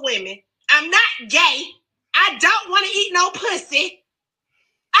fuck with women. I'm not gay. I don't want to eat no pussy.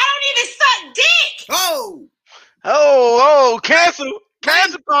 I don't even suck dick. Oh, cancel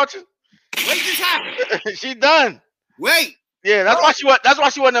culture. Wait, this happened. She done. Wait. Yeah, that's why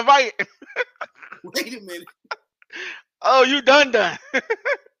she wasn't invited. Wait a minute. Oh, you done.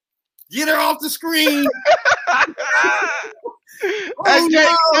 Get her off the screen. Hey, Jay,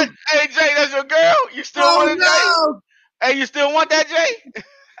 no. Hey, Jay, that's your girl? You still want it, no. Jay? Hey, you still want that, Jay?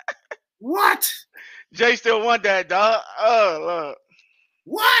 What? Jay still want that, dog. Oh, Lord.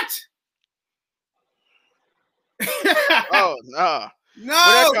 What? Oh, no. No.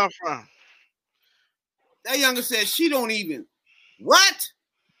 Where that come from? That younger said she don't even. What?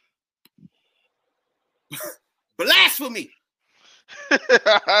 Blasphemy.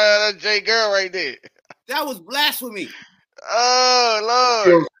 That's Jay girl right there. That was blasphemy. Oh,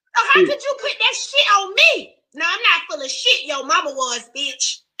 Lord. So how could you put that shit on me? No, I'm not full of shit. Your mama was,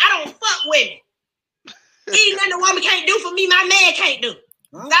 bitch. I don't fuck women. Ain't nothing a woman can't do for me, my man can't do.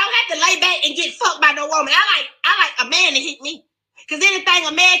 Huh? So I don't have to lay back and get fucked by no woman. I like a man to hit me. Because anything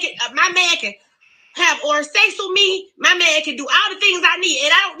my man can have or sex with me, my man can do all the things I need.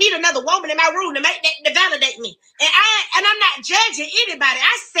 And I don't need another woman in my room to make that to validate me. And I'm not judging anybody.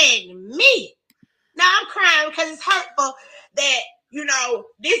 I said me. Now I'm crying because it's hurtful that, you know,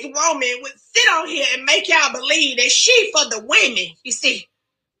 this woman would sit on here and make y'all believe that she for the women. You see,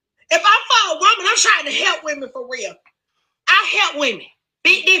 if I'm for a woman, I'm trying to help women for real. I help women.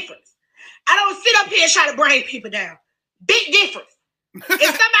 Big difference. I don't sit up here and try to bring people down. Big difference. If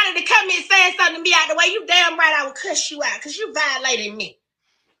somebody to come in saying something to me out the way, you damn right I will cuss you out because you violated me.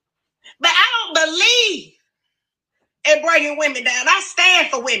 But I don't believe in bringing women down. I stand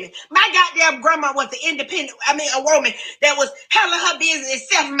for women. My goddamn grandma was a woman that was handling her business and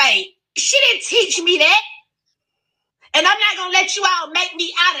self-made. She didn't teach me that. And I'm not going to let you all make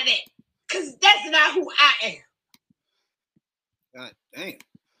me out of that because that's not who I am. God damn.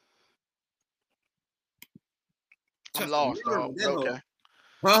 I'm lost, dog. Okay.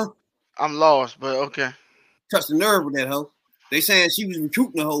 Huh? I'm lost, but okay. Touched the nerve with that hoe. They saying she was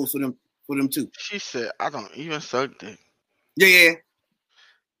recruiting the hoes for them too. She said, I don't even suck dick. Yeah.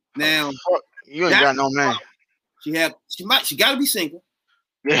 Now you ain't got no man. She gotta be single.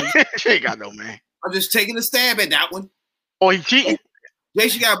 Yeah, she ain't got no man. I'm just taking a stab at that one. Oh, he cheating? Yeah,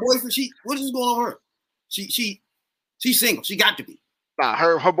 she got a boyfriend. What is going on with her? She's single. She got to be. Nah,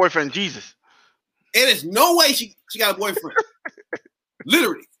 her boyfriend Jesus. It is no way she got a boyfriend.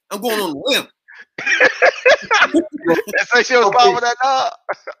 Literally. I'm going on a limb. That's like she was involved with that dog.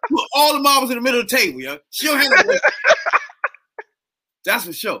 Put all the marbles in the middle of the table, yo. She don't have no boyfriend. That's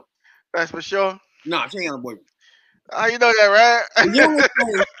for sure. That's for sure? Nah, she ain't got a boyfriend. Oh, you know that, right?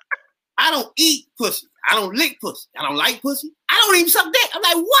 I don't eat pussy. I don't lick pussy. I don't like pussy. I don't even suck dick. I'm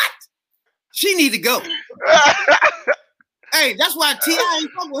like, what? She need to go. Hey, that's why T.I.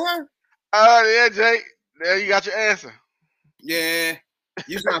 ain't fuck with her. Oh, yeah, Jay. There you got your answer. Yeah.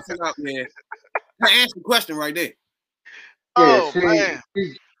 You trying to figure out, yeah. I answered the question right there. Yeah, man.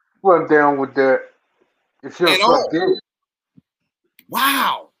 She went down with that. If she don't suck dick.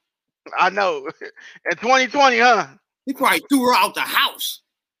 Wow. I know. In 2020, huh? He probably threw her out the house.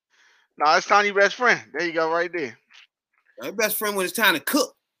 No, that's Tiny best friend. There you go, right there. Her best friend when it's time to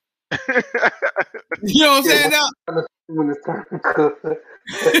cook. You know what I'm saying now? When it's time to cook.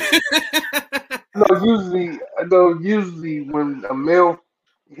 Usually when a male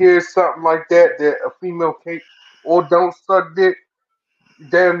hears something like that a female can't or don't suck dick,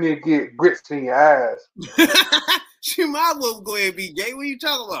 damn near get grits in your eyes. She might as well go ahead and be gay. What are you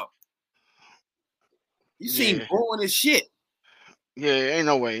talking about? You seem boring as shit. Yeah, ain't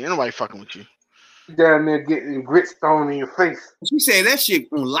no way. Ain't nobody fucking with you. Down there getting grits thrown in your face. She said that shit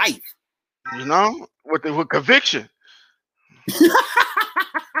on life. You know, with conviction.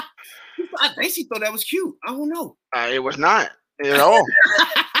 I think she thought that was cute. I don't know. It was not at all.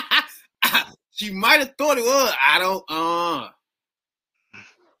 She might have thought it was. I don't.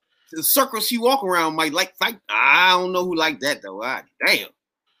 The circle she walk around might like. I don't know who like that though. Damn.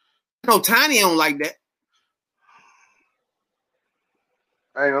 No, Tiny don't like that.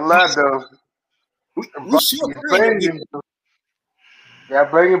 I ain't gonna lie though.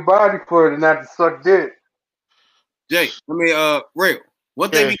 Got banging body for it and not to suck dick. Jay, real. One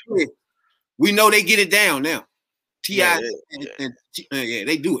thing we clear, we know they get it down now. T.I. and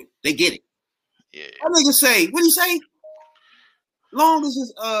they do it. They get it. Yeah. That nigga say, what he say? Long as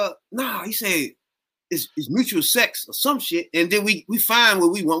it's he said it's mutual sex or some shit, and then we find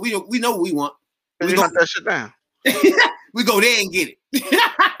what we want. We know what we want. We got that shit down. We go there and get it.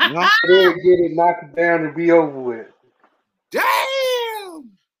 There, get it, knock it down, and be over with.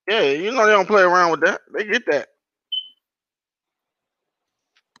 Damn. Yeah, you know they don't play around with that. They get that.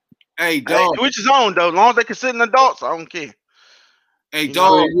 Hey, dog. Which is on though. As long as they consider adults, I don't care. Hey,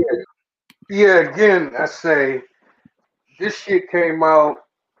 dog. Yeah, again, I say this shit came out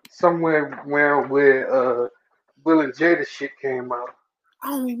somewhere where Will and Jada shit came out. I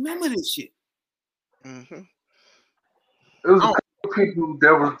don't remember this shit. Mm-hmm. It was a couple people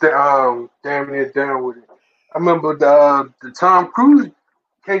that was damn near down with it. I remember the Tom Cruise,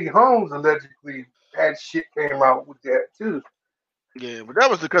 Katie Holmes allegedly had shit came out with that too. Yeah, but that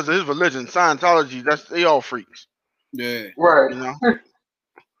was because of his religion, Scientology. They all freaks. Yeah, right. You know,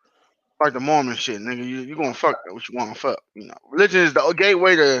 like the Mormon shit, nigga. You gonna fuck what you want to fuck. You know, religion is the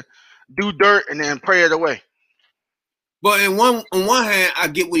gateway to do dirt and then pray it away. But on one hand, I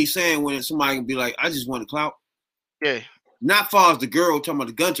get what he's saying when somebody can be like, "I just want to clout." Yeah. Not far as the girl talking about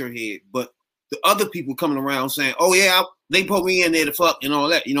the gun to her head, but the other people coming around saying, "Oh yeah, they put me in there to fuck and all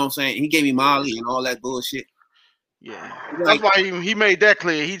that." You know what I'm saying? He gave me Molly and all that bullshit. Yeah, that's why he made that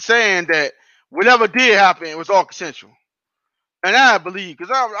clear. He's saying that whatever did happen, it was all consensual, and I believe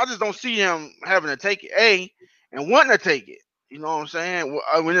because I just don't see him having to take it, and wanting to take it. You know what I'm saying?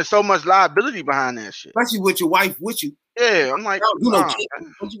 When there's so much liability behind that shit, especially with your wife with you. Yeah, I'm like, what you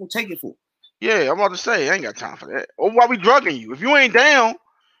gonna take it for? Yeah, I'm about to say, I ain't got time for that. Or why we drugging you? If you ain't down,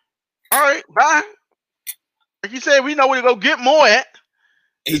 all right, bye. Like you said, we know where to go get more at.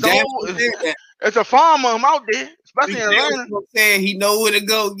 It's a farm of them out there, especially in Atlanta. He know where to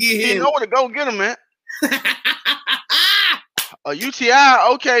go get him. He know where to go get him at. A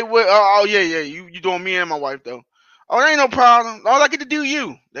UTI, okay. Well, yeah. You doing me and my wife though. Oh, there ain't no problem. All I get to do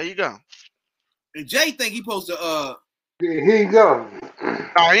you. There you go. And Jay think he supposed to here you go.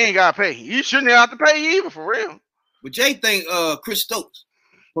 No, he ain't gotta pay. He shouldn't have to pay either, for real. But Jay think Chris Stokes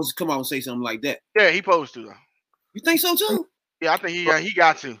supposed to come out and say something like that. Yeah, he supposed to though. You think so too? Yeah, I think he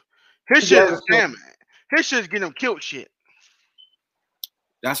got to. His shit is scamming. His shit's getting him killed shit.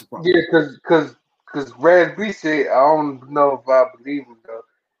 That's a problem. Yeah, because Raz B said, I don't know if I believe him though,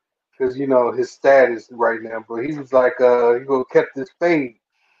 because you know his status right now. But he was like, he gonna catch this fade.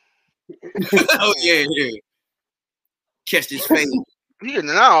 Oh yeah. Catch this fade. He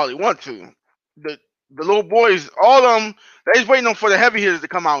getting it out all he want to. The little boys, all of them, they just waiting on for the heavy hitters to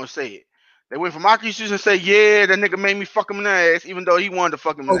come out and say it. They went for Marcus Houston and say, yeah, that nigga made me fuck him in the ass, even though he wanted to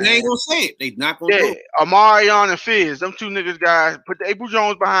fuck him in the ass. They ain't gonna say it. They not gonna do it. Amarion and Fizz, them two niggas guys, put the April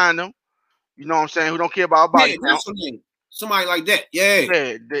Jones behind them. You know what I'm saying? Who don't care about body count. Somebody like that.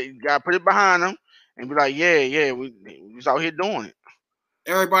 Yeah, they gotta put it behind them and be like, yeah, we was out here doing it.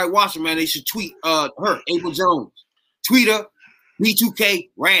 Everybody watching, man, they should tweet her, April Jones. Tweet her, B2K,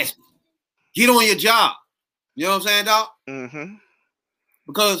 Raspy. Get on your job. You know what I'm saying, dog? Mm-hmm.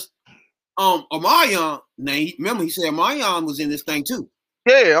 Because Amarion, remember he said Amarion was in this thing too.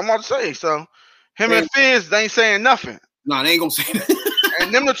 Yeah, I'm about to say so. Him and Fizz, they ain't saying nothing. No, they ain't gonna say that.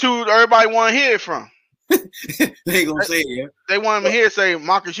 And them the two everybody want to hear it from. They ain't gonna say it. Yeah. They want him to hear say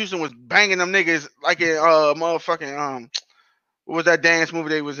Marcus Houston was banging them niggas like in motherfucking what was that dance movie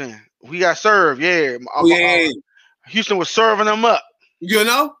they was in? We Got Served, yeah. Houston was serving them up. You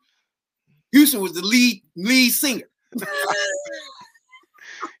know, Houston was the lead singer.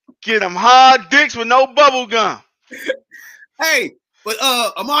 Get them hard dicks with no bubble gum. Hey, but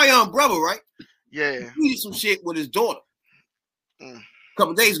Omarion brother, right? Yeah. He did some shit with his daughter Mm. a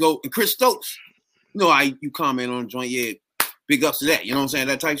couple days ago, and Chris Stokes. You know how you comment on the joint, yeah, big ups to that. You know what I'm saying?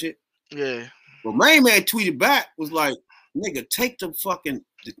 That type shit. Yeah. But Main Man tweeted back, was like, nigga, take the fucking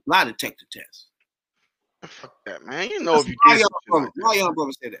lie detector test. Fuck that, man. You know, if you My did young something brother, my young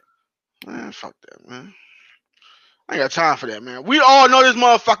brother said that. man, fuck that, man. I ain't got time for that, man. We all know this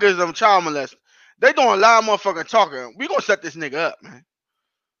motherfucker is a child molester. They doing a lot of motherfucking talking. We gonna set this nigga up, man.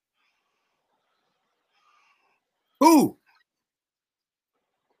 Who?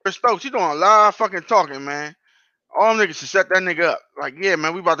 Chris Stokes, he doing a lot of fucking talking, man. All them niggas should set that nigga up. Like, yeah,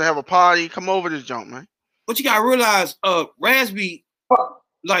 man, we about to have a party. Come over this junk, man. But you gotta realize, Raspy,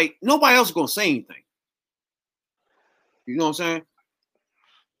 like, nobody else is gonna say anything. You know what I'm saying?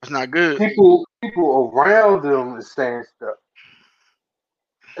 That's not good. People around them is saying stuff,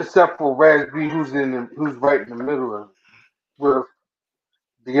 except for Raspy, who's right in the middle of it, with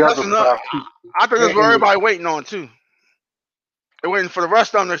the other five people. I think that's what everybody waiting on too. They're waiting for the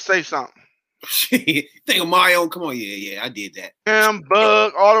rest of them to say something. Think of Mario. Come on, yeah, I did that. Him,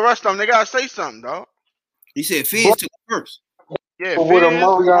 Bug, all the rest of them, they gotta say something, dog. He said Fizz took it first. Yeah, But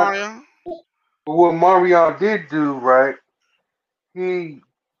what Mario did do, right? He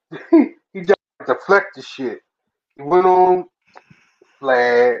just deflected shit. He went on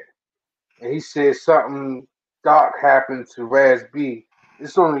Vlad and he said something dark happened to Raz B.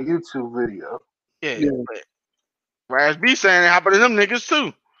 It's on a YouTube video. Yeah. Raz B saying it happened to them niggas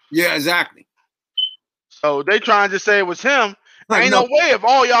too. Yeah, exactly. So they trying to say it was him. Ain't no way if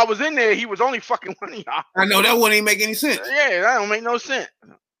all y'all was in there, he was only fucking one of y'all. I know that wouldn't even make any sense. Yeah, that don't make no sense.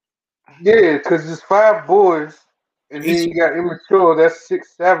 Yeah, because there's 5 boys, and then you got immature. That's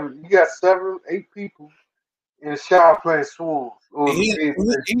 6, 7. You got 7, 8 people in the shower playing swords. He in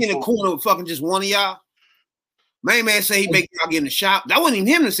the corner with fucking just one of y'all. Main Man said he made y'all get in the shop. That wasn't even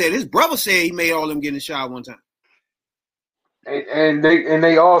him that said it. His brother said he made all them get in the shower one time. And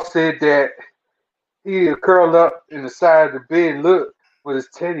they all said that he curled up in the side of the bed and looked with his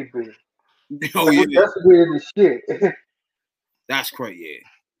teddy bear. Oh, yeah. That's weird as shit. That's crazy,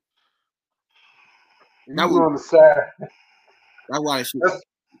 yeah. That was on the side. That's why shit.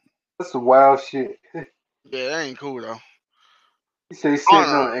 That's some wild shit. Yeah, that ain't cool though. He said he's sitting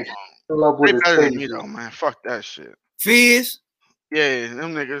on it. They better than me though, man. Fuck that shit. Fizz? Yeah,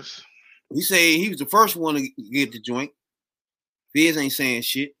 them niggas. He said he was the first one to get the joint. Fizz ain't saying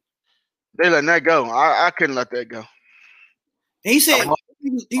shit. They letting that go. I couldn't let that go. He said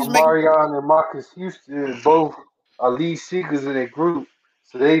he's Marion and Marcus Houston both are lead seekers in their group,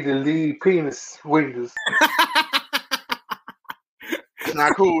 so they the lead penis swingers. It's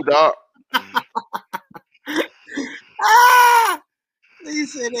not cool, dog. He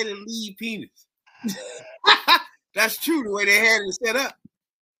said they the lead penis. That's true. The way they had it set up.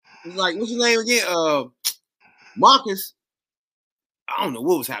 It's like, what's his name again? Marcus. I don't know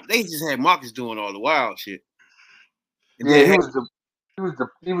what was happening. They just had Marcus doing all the wild shit. And yeah, he was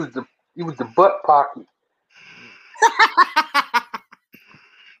the butt pocket.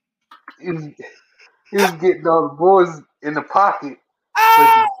 he was getting all the boys in the pocket.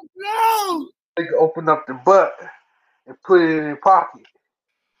 Oh no! They could open up the butt and put it in their pocket.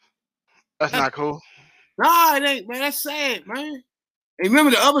 That's not cool. Nah, it ain't, man. That's sad, man. Hey,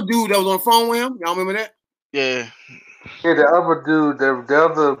 remember the other dude that was on the phone with him? Y'all remember that? Yeah. Yeah, the other dude, the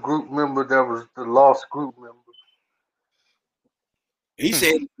other group member that was the lost group member. He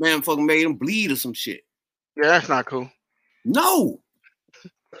said, man, fucking made him bleed or some shit. Yeah, that's not cool. No.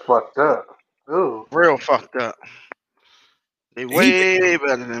 Fucked up. Ooh. Real fucked up. They way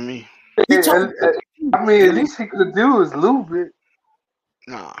better than me. I mean, at least he could do is lube it.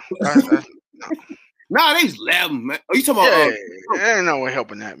 Nah. Nah, they just left him, man. Are you talking about? There ain't no way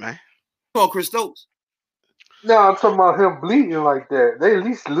helping that, man. Oh, Chris Stokes. No, I'm talking about him bleeding like that. They at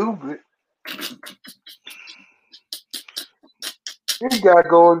least lube it. You gotta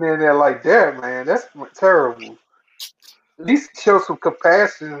go in there like that, man. That's terrible. At least show some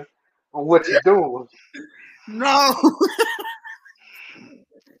compassion on what you're doing. No.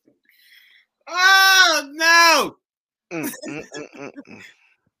 Oh no.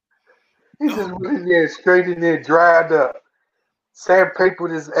 He just went in there, straight in there, dried up,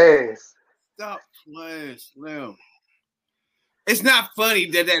 sandpapered his ass. Stop playing, Slim. It's not funny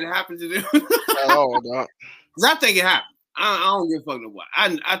that happened to them. At all, dog. Cause I think it happened. I don't give a fuck no what.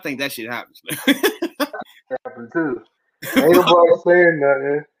 I think that shit happens. Happened too. Ain't nobody saying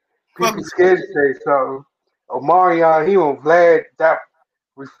nothing. People scared to say something. Omarion, he on Vlad, that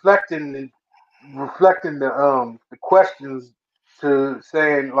reflecting reflecting the questions to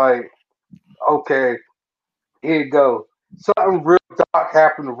saying like, okay, here you go. Something real dark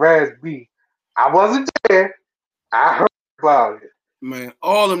happened to Raz B. I wasn't there. I heard about it. Man,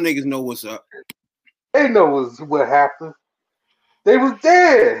 all them niggas know what's up. They know what happened. They was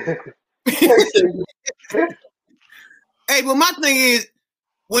there. Hey, but my thing is,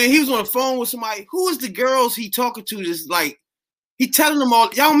 when he was on the phone with somebody, who is the girls he talking to? Just like he telling them all.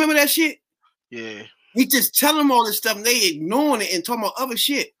 Y'all remember that shit? Yeah. He just telling them all this stuff, and they ignoring it and talking about other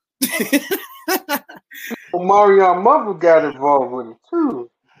shit. Well, Marion mother got involved with it too.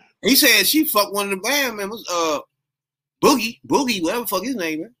 He said she fucked one of the band members, Boogie, whatever the fuck his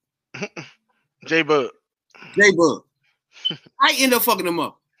name is. J-Bug. J-Bug. I end up fucking him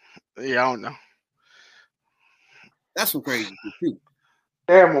up. Yeah, I don't know. That's some crazy shit too.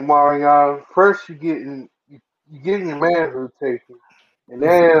 Damn, Marion. First you getting your manhood taken, and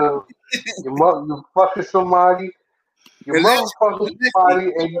then you fucking somebody. Your mother fucking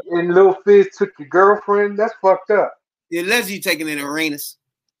somebody, and Lil Fizz took your girlfriend. That's fucked up. Yeah, allegedly taking it in Uranus.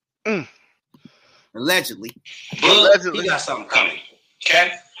 Allegedly. He got something coming.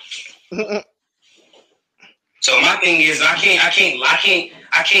 Okay. So my thing is, I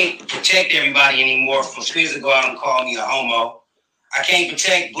can't protect everybody anymore from Fizz to go out and call me a homo. I can't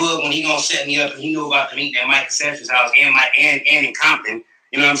protect Boog when he gonna set me up and he knew about the meeting at Mike Conception's house and in Compton.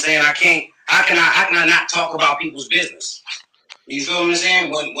 You know what I'm saying? I can't. How can I not talk about people's business? You feel what I'm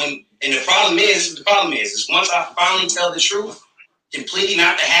saying? And the problem is once I finally tell the truth, completely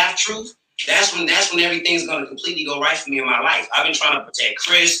not the half truth, that's when everything's gonna completely go right for me in my life. I've been trying to protect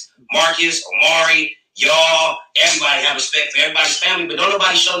Chris, Marcus, Omari, y'all, everybody have respect for everybody's family, but don't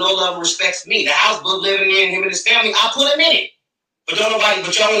nobody show no love or respect for me. The house Boog living in, him and his family, I put him in it. But y'all want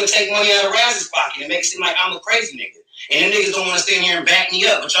to take money out of Raz's pocket and make it seem like I'm a crazy nigga. And them niggas don't want to stand here and back me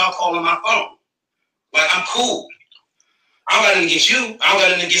up, but y'all calling my phone. Like, I'm cool. I don't got nothing against you. I don't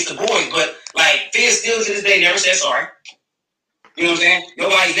got nothing against the boys, but like Fizz still to this day never said sorry. You know what I'm saying?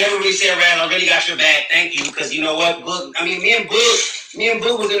 Nobody's never really said, Raz, I already got your back. Thank you. Because you know what? Me and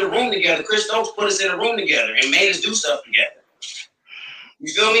Boog was in a room together. Chris Stokes put us in a room together and made us do stuff together.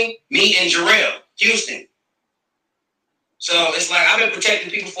 You feel me? Me and Jarrell, Houston. So it's like I've been protecting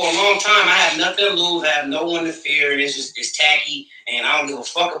people for a long time. I have nothing to lose. I have no one to fear. It's tacky, and I don't give a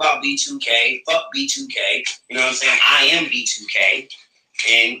fuck about B2K. Fuck B2K. You know what I'm saying? I am B2K,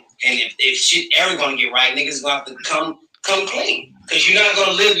 and if shit ever gonna get right, niggas gonna have to come clean. Because you're not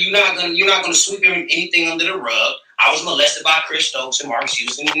gonna live. You're not gonna sweep anything under the rug. I was molested by Chris Stokes and Marcus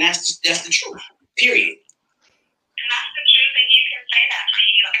Houston, and that's the truth. Period. And that's the truth, and you can say that.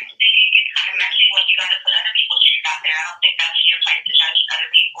 You know, it's kind of messy when you got to put other people's truth out there. I don't think that's your place to judge other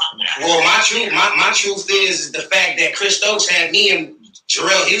people out there. Well, my truth is the fact that Chris Stokes had me and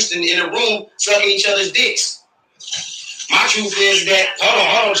Jarrell Houston in a room sucking each other's dicks. My truth is that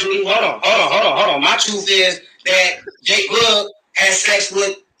hold on, Julie, hold on. My truth is that Jake Boog had sex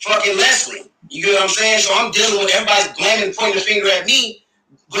with fucking Leslie. You get what I'm saying? So I'm dealing with everybody's blaming, pointing the finger at me,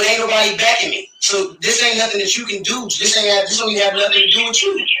 but ain't nobody backing me. So this ain't nothing that you can do. This don't even have nothing to do with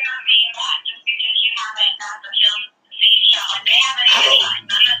you.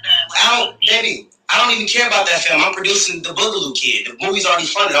 I don't even care about that film. I'm producing The Boogaloo Kid. The movie's already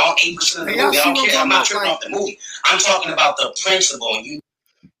funded, all 8% of the movie. I don't care. I'm not tripping off the movie. I'm talking about the principle. You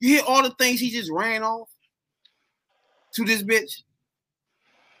hear all the things he just ran off to this bitch?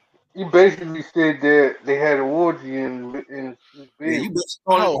 He basically said that they had an orgy in you basically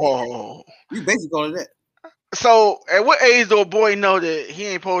call it that. So, at what age do a boy know that he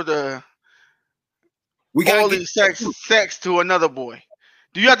ain't supposed to sex to another boy?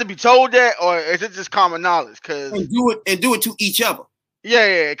 Do you have to be told that, or is it just common knowledge? And do it to each other.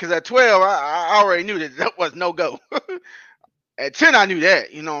 Yeah. Because at 12, I already knew that was no go. At 10, I knew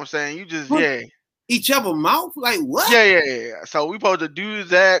that. You know what I'm saying? You just each other mouth, like what? Yeah. So we supposed to do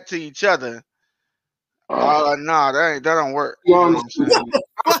that to each other. Nah, that don't work. You know what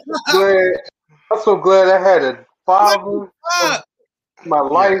I'm saying? I'm so glad I had a father in my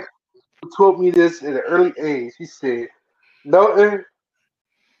life who taught me this at an early age. He said, nothing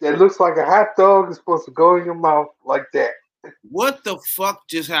that looks like a hot dog is supposed to go in your mouth like that. What the fuck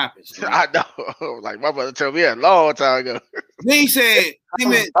just happened? I know. Like my brother told me a long time ago. Then he said, I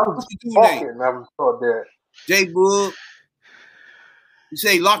was taught that. J-Boog. You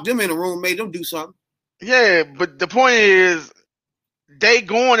say lock them in a room, made them do something. Yeah, but the point is, they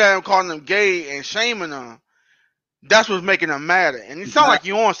going at him, calling them gay and shaming them. That's what's making them mad. And it sounds like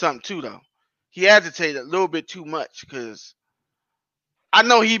you on something too, though. He agitated a little bit too much because I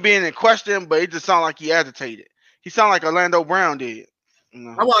know he being in question, but it just sounded like he agitated. He sounded like Orlando Brown did.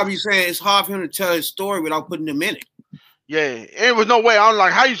 No. That's why I be saying it's hard for him to tell his story without putting them in it. Yeah, it was no way. I was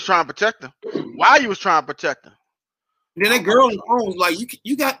like, how you trying to protect her? Why you was trying to protect her? Then that girl on the phone was like,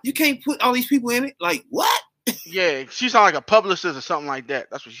 you can't put all these people in it. Like what? Yeah, she sounded like a publicist or something like that.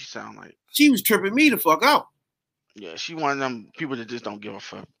 That's what she sounded like. She was tripping me the fuck out. Yeah, she one of them people that just don't give a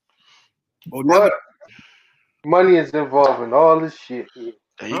fuck. Or never. But money is involved in all this shit.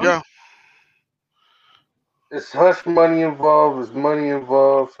 There you go. It's hush money involved. It's money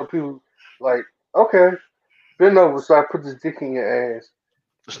involved. Some people like, okay, bend over so I put this dick in your ass.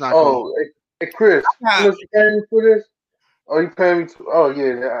 It's not cool. Oh, hey Chris, how much you paying me for this? Oh, you paying me? Oh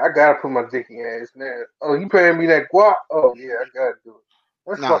yeah, I gotta put my dick in your ass now. Oh, you paying me that guap? Oh yeah, I gotta do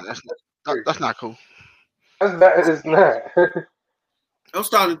it. That's not cool. It's not. I'm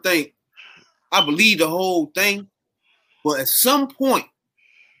starting to think I believe the whole thing, but at some point,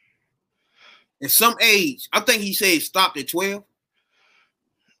 at some age, I think he said it stopped at 12.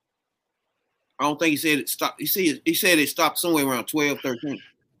 I don't think he said it stopped. He said it stopped somewhere around 12, 13.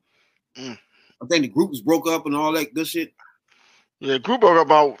 I think the group was broke up and all that good shit. Yeah, the group broke up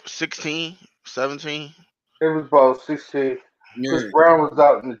about 16, 17. It was about 16. Yeah. Chris Brown was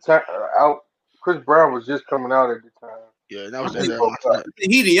out in the time. Chris Brown was just coming out at the time. Yeah, that was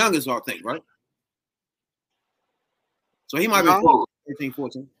He the youngest, I think, right? So he might be 13,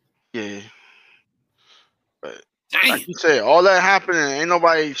 14. Yeah. But Damn. like you said, all that happened and ain't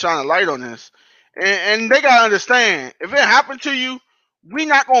nobody shining a light on this. And they gotta understand, if it happened to you, we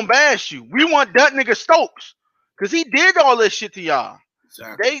not gonna bash you. We want that nigga Stokes. Cause he did all this shit to y'all.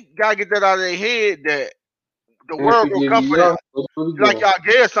 Exactly. They gotta get that out of their head that the world will come for them. Like y'all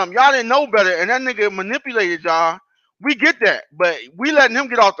gay or something. Y'all didn't know better, and that nigga manipulated y'all. We get that, but we letting him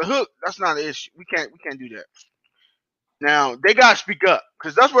get off the hook. That's not an issue. We can't do that. Now they gotta speak up,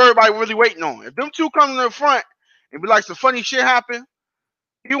 cause that's what everybody really waiting on. If them two come to the front and be like some funny shit happen,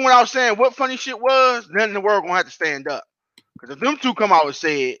 even when I was saying what funny shit was, then the world gonna have to stand up. Cause if them two come out and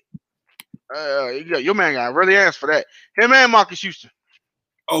say it, your man got really asked for that. Him and Marcus Houston.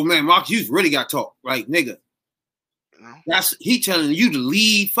 Oh man, Marcus Houston really got talk. Like nigga, that's he telling you to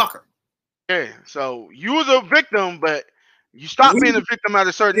leave, fucker. Yeah, so you was a victim, but you stop being a victim at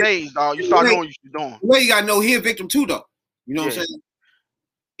a certain age, dog. You start knowing what you're doing. Well, you gotta know he a victim too, though. You know what I'm saying?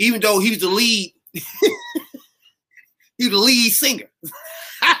 Even though he was the lead, he was the lead singer.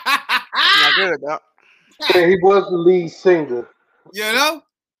 Not good, dog. Yeah, he was the lead singer. You know?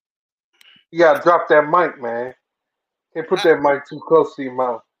 You gotta drop that mic, man. Can't put that mic too close to your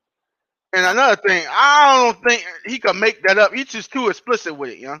mouth. And another thing, I don't think he could make that up. He's just too explicit with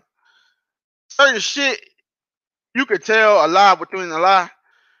it, young. Certain shit, you could tell a lie between a lie,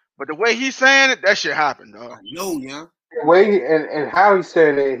 but the way he's saying it, that shit happened, dog. I know, yeah. The way and how he's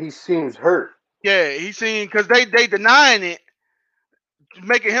saying it, he seems hurt. Yeah, he seen because they denying it,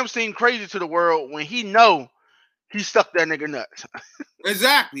 making him seem crazy to the world when he know he stuck that nigga nuts.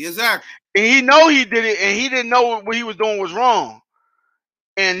 Exactly. And he know he did it, and he didn't know what he was doing was wrong.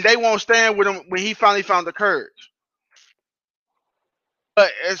 And they won't stand with him when he finally found the courage.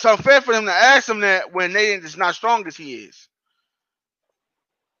 But it's unfair for them to ask him that when they is not strong as he is.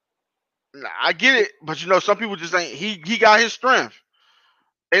 I get it, but you know, some people just ain't. He got his strength.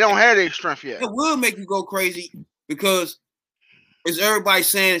 They don't have their strength yet. It will make you go crazy because it's everybody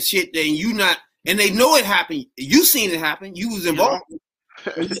saying shit that you not, and they know it happened. You seen it happen. You was involved.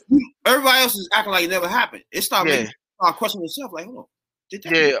 Everybody else is acting like it never happened. It started questioning yourself, like, hold on. Did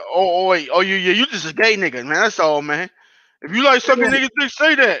that happen? Wait. You just a gay nigga, man. That's all, man. If you like sucking niggas, dick,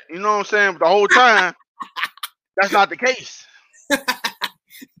 say that. You know what I'm saying? But the whole time, that's not the case.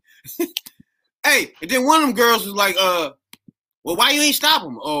 Hey, and then one of them girls was like, well, why you ain't stop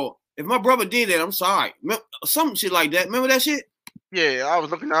him? Or if my brother did that, I'm sorry. Some shit like that. Remember that shit? Yeah, I was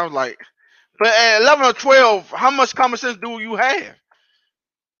looking, I was like, but at 11 or 12, how much common sense do you have?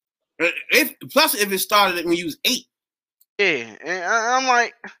 Plus, if it started when you was 8. Yeah, and I'm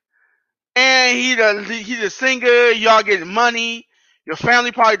like, and he's a singer, y'all getting money, your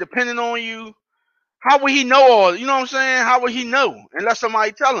family probably depending on you. How would he know all? You know what I'm saying? How would he know unless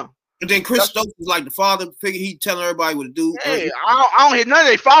somebody tell him? And then Chris Stokes was like the father figure. He telling everybody what to do. Hey, I don't hear none of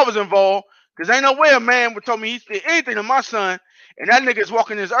their fathers involved because ain't no way a man would tell me he did anything to my son and that nigga's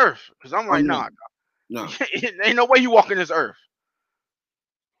walking this earth. Because I'm like, nah. Ain't no way he walking this earth.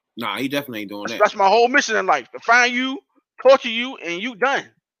 Nah, he definitely ain't doing that. That's my whole mission in life: to find you, torture you, and you done.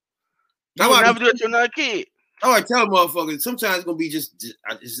 You will never do it to another kid. Oh, I tell motherfuckers, sometimes it's gonna be just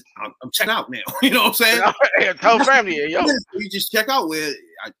I'm checking out now. You know what I'm saying? Tell family, yo. You just check out where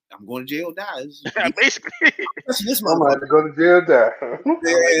I'm I'm going to jail or die. Basically. This I'm about to go to jail or die.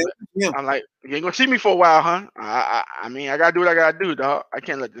 Yeah. I'm like, you ain't gonna see me for a while, huh? I mean, I gotta do what I gotta do, dog. I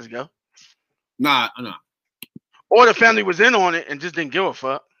can't let this go. Nah. Or the family was in on it and just didn't give a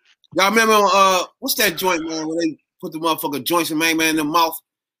fuck. Y'all remember what's that joint, man, where they put the motherfucker joints in man in the mouth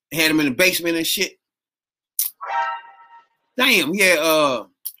and had him in the basement and shit? Damn, he had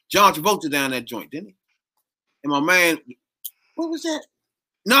John Travolta down that joint, didn't he? And my man, what was that?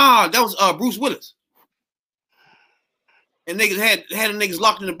 Nah, that was Bruce Willis. And niggas had the niggas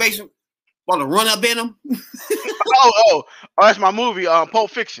locked in the basement while to run up in them. Oh, that's my movie,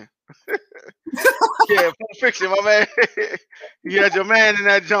 Pulp Fiction. Yeah, Pulp Fiction, my man. You had your man in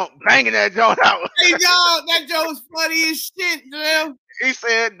that joint, banging that joint out. Hey, y'all, that joint was funny as shit, man. He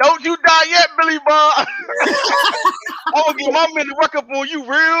said, "Don't you die yet, Billy Bob. I'm gonna get my men to work up on you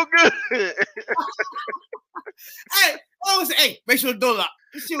real good." Hey, hey, make sure the door locked.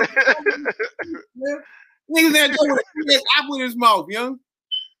 Niggas that door with an apple in his mouth, young.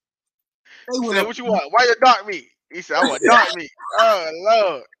 He said, "What you want? Why you dark meat?" He said, "I want dark meat."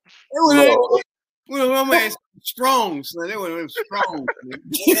 Oh Lord. My man strong, son. They were strong.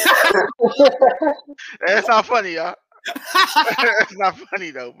 That's not funny, y'all. It's not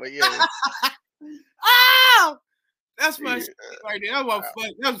funny though, but yeah. Oh, that's my shit right there.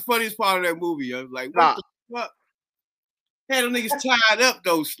 That's the funniest part of that movie. I was like, what the fuck? Had them niggas tied up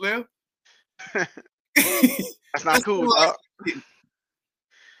though, Slim. That's not cool, dog.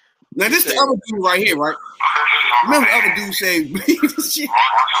 Now this the other dude right here, right? Remember the other dude said shit.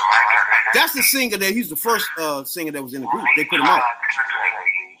 That's the singer that he's the first singer that was in the group. They put him out.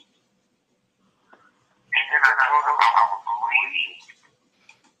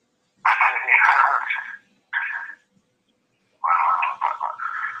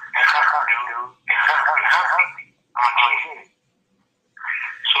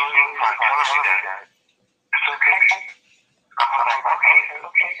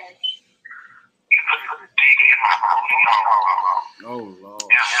 Oh Lord.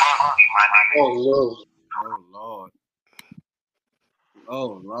 Oh Lord.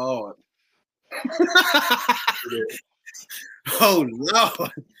 Oh Lord. Oh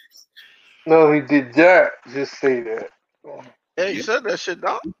Lord. No, he did that. Just say that. Yeah, you said that shit,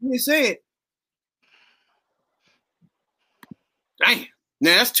 dog. You said. Damn.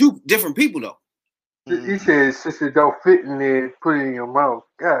 Now that's two different people though. He said, since it don't fit in there, put it in your mouth.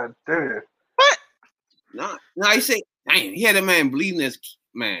 God damn. What? No, he said, damn, he had a man bleeding his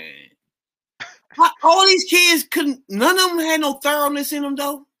man. All these kids couldn't, none of them had no thoroughness in them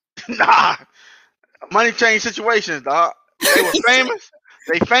though. Nah. Money changed situations, dog. They were famous.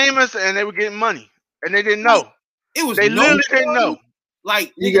 They famous and they were getting money. And they didn't know. It was literally didn't know.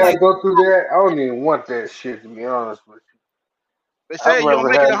 Like you gotta go through that. I don't even want that shit, to be honest with you. They say you don't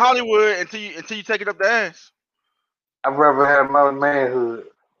make it in Hollywood until you take it up the ass. I'd rather have my manhood.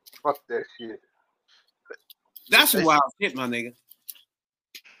 Fuck that shit. That's a wild shit, my nigga.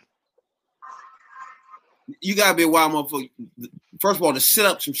 You gotta be a wild motherfucker. First of all, to set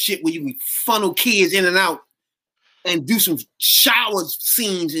up some shit where you can funnel kids in and out and do some shower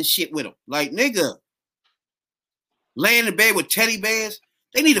scenes and shit with them. Like, nigga, lay in the bed with teddy bears.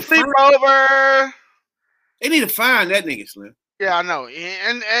 They need to sleep over. They need to find that nigga, Slim. Yeah, I know,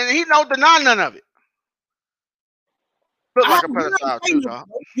 and he don't deny none of it. Look like a pedophile too, dog.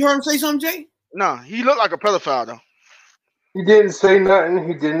 You heard him say something, Jay? No, he looked like a pedophile though. He didn't say nothing.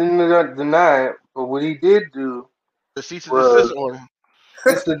 He didn't deny it. But what he did do, the cease and desist order.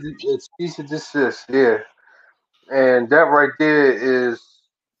 It's cease and desist, yeah. And that right there is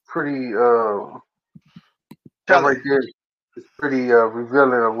pretty. That right there is pretty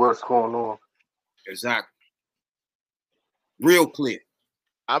revealing of what's going on. Exactly. Real clear.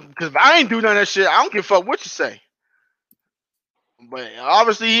 Because I ain't do none of that shit. I don't give a fuck what you say. But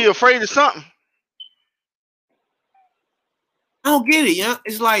obviously he afraid of something. I don't get it, yeah.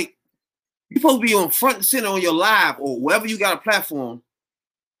 It's like you're supposed to be on front and center on your live or wherever you got a platform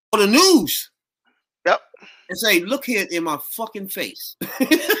or the news. Yep. And say, look here in my fucking face.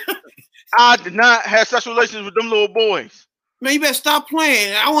 I did not have sexual relations with them little boys. Man, you better stop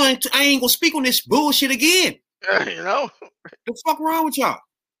playing. I ain't gonna speak on this bullshit again. You know? The fuck wrong with y'all?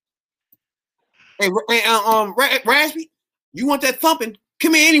 Hey, Raspy, you want that thumping?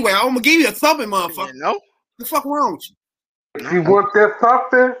 Come here anyway. I'm gonna give you a thumping, motherfucker. No. The fuck wrong with you? If you want that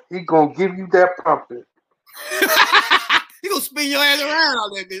thumping, he gonna give you that pumping. He gonna spin your ass around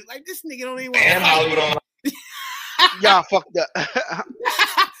all that bitch. Like this nigga don't even want And Hollywood. Y'all fucked up.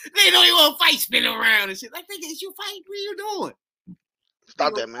 They don't even want to fight, spinning around and shit. Like, nigga, it's your fight. What are you doing?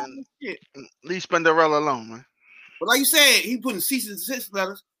 Stop that, man. Leave Spinderella alone, man. But like you said, he putting cease and desist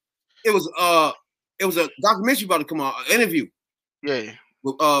letters it was a documentary about to come out, an interview. Yeah.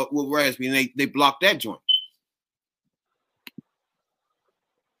 With Raspy, and they blocked that joint.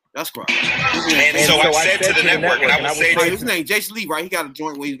 That's correct. And so I said to the network, and I will say his name, Jason Lee, right? He got a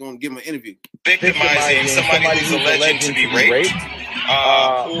joint where he's going to give him an interview. Victimizing somebody who's alleged to be raped,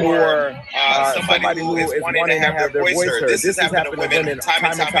 or somebody who is wanting to have their voice heard. This has happened to women time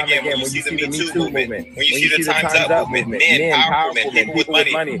and time again. When you see the Me Too movement, when you see the Time's Up movement, men, powerful men, people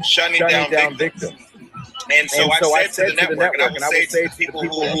with money, shutting down victims. And so I said to the network, and I will say to people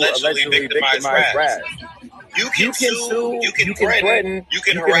who allegedly victimize Raz, you can sue, you can threaten, you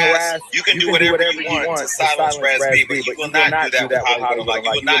can harass, you can do whatever you want to silence Raz B, but you will not do that with Hollywood Unlocked.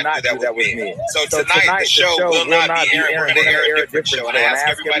 You will not do that with me. So tonight, the show will not be airing. We're going to air a different show, and I ask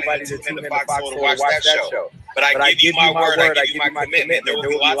everybody to tune in to Foxhole to watch that show. But I give you my word, I give you my commitment. There will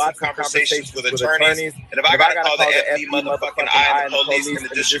be lots of conversations with attorneys, and if I got to call the FD motherfucking I and the police and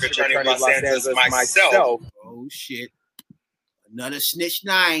the district attorney of Los Angeles myself. Oh, shit. Another snitch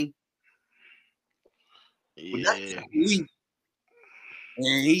 9. Yeah. And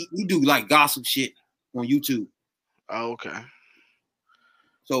he do like gossip shit on YouTube. Oh, okay.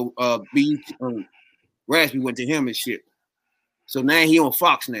 So Raspy went to him and shit. So now he on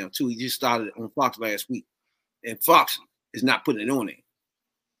Fox now too. He just started on Fox last week. And Fox is not putting it on there.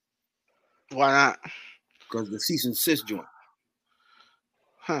 Why not? Because the cease and desist joint.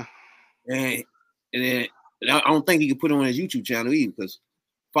 Huh. And then I don't think he can put it on his YouTube channel either because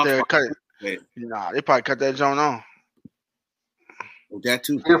Fox. Nah, they probably cut that joint on. Oh, that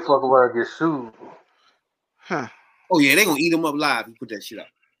too. He'll fuck around and get sued. Huh. Oh yeah, they gonna eat him up live and put that shit up.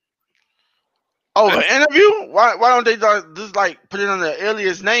 Oh, the interview? Why don't they just like put it on the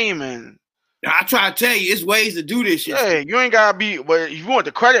alias name and? I try to tell you, it's ways to do this shit. Hey, you ain't gotta be. But if you want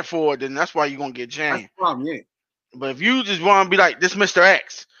the credit for it, then that's why you're gonna get jammed. That's the problem, yeah. But if you just want to be like this, Mr.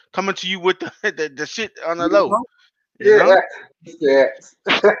 X coming to you with the shit on the low. Yeah.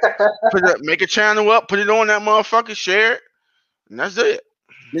 Make a channel up, put it on that motherfucker, share it, and that's it.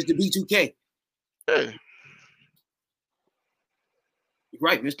 Mr. B2K. Yeah.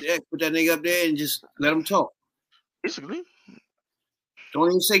 Right, Mr. X, put that nigga up there and just let him talk. Basically. Don't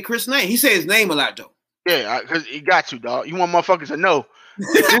even say Chris' name. He say his name a lot though. Yeah, because he got you, dog. You want motherfuckers to know.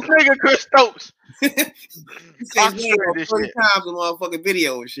 This nigga Chris Stokes. He says his name 30 times in motherfucking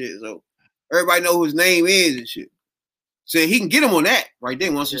video and shit. So everybody know who his name is and shit. So he can get him on that right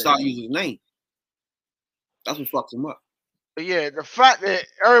there once he start using his name. That's what fucks him up. But yeah, the fact that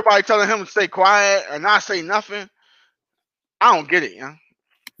everybody telling him to stay quiet or not say nothing, I don't get it, I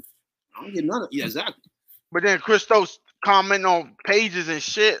don't get none of it. Yeah, exactly. But then Chris Stokes commenting on pages and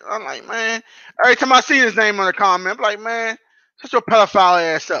shit. I'm like, man, every time I see his name on the comment, I'm like, man, shut your pedophile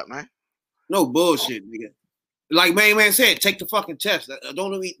ass up, man. No bullshit, nigga. Like man said, take the fucking test.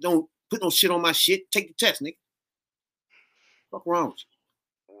 Don't put no shit on my shit. Take the test, nigga. Fuck wrong with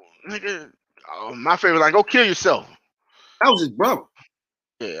you? Nigga, my favorite line, go kill yourself. That was his brother.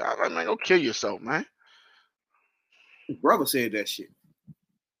 Yeah, I was like, man, go kill yourself, man. His brother said that shit.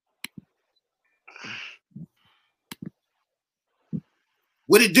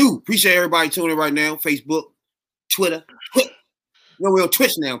 What it do? Appreciate everybody tuning in right now. Facebook, Twitter. You know we're on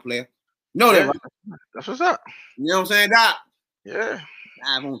Twitch now, player. You know that, right? That's what's up. You know what I'm saying, Doc? Yeah.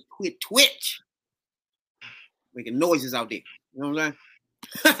 Live on Twitch. Making noises out there. You know what I'm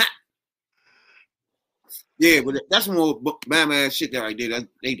saying? Yeah, but that's more bam ass shit that right there that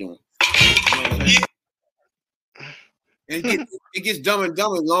they doing. You know what I'm saying? And it gets dumber and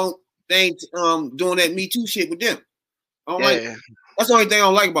dumber. Long thing doing that Me Too shit with them. I don't like. That's the only thing I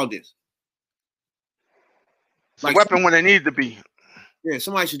don't like about this. It's like a weapon when it needs to be. Yeah,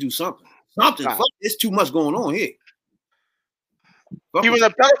 somebody should do something. Something. Fuck, there's too much going on here. Even the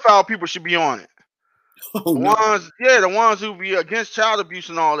pedophile people should be on it. Oh, the ones who be against child abuse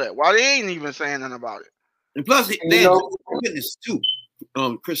and all that. Why they ain't even saying nothing about it? And plus, they witness too.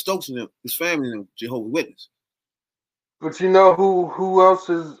 Chris Stokes and his family and Jehovah's Witness. But you know who else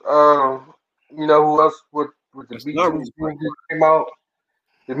is who else with the Me Too movement came out?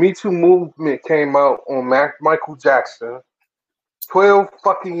 The Me Too movement came out on Michael Jackson 12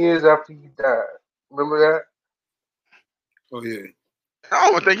 fucking years after he died. Remember that? Oh yeah. I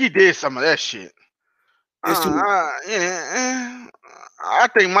don't think he did some of that shit. I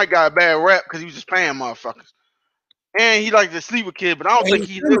think Mike got a bad rap because he was just paying motherfuckers. And he liked to sleep with kids, but I don't think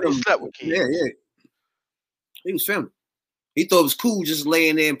he really slept with kids. Yeah. He was filming. He thought it was cool just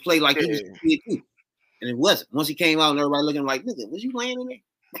laying there and play like he was a kid too. And it wasn't. Once he came out and everybody looking like, nigga, was you laying in there?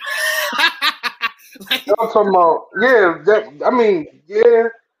 I'm talking about,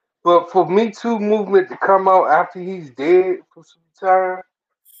 but for Me Too movement to come out after he's dead for some time,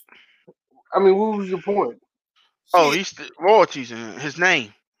 I mean, what was your point? Oh, he's royalties in his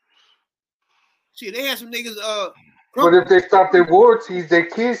name. See, they had some niggas. But if they stop their royalties, their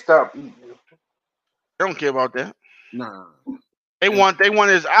kids stop eating. They don't care about that. Nah. They want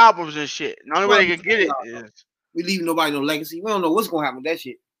his albums and shit. The only way they can get it is we leaving nobody no legacy. We don't know what's gonna happen with that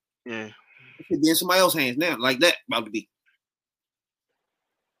shit. Yeah. It could be in somebody else's hands now, like that about to be.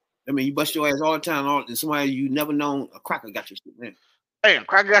 I mean, you bust your ass all the time, and somebody you never known, a cracker got your shit, man. Damn,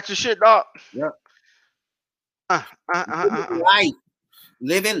 cracker got your shit, dog. Yeah.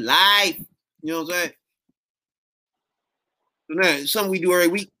 Living life. You know what I'm saying? So now, something we do every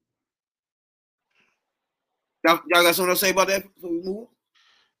week. Y'all got something to say about that before we move?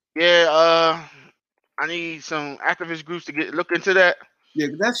 Yeah, I need some activist groups to look into that. Yeah,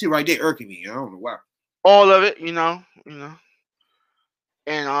 because that shit right there irking me. I don't know why. All of it, you know.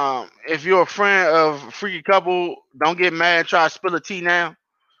 And if you're a friend of a freaky couple, don't get mad and try to spill the tea now.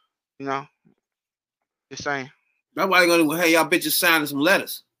 You know. Just saying. That's why they're gonna hey y'all bitches signing some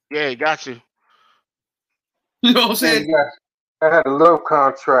letters. Yeah, you got to. You know what I'm saying? Yeah, I had a love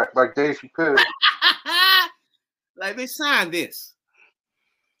contract like Dave Chappelle. Like they signed this.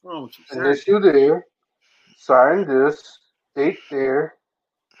 Oh, and this you there. Sign this. Date there.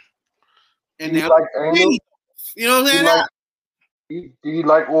 And now like anal? You know what I'm saying? Do you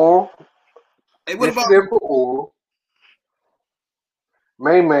like oral? Hey, what about there for oral?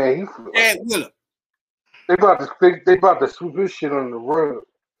 Man, he Ed Willer. They about to sweep this shit on the road.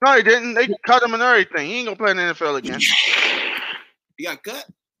 No, he didn't. They cut him and everything. He ain't gonna play in the NFL again. He got cut?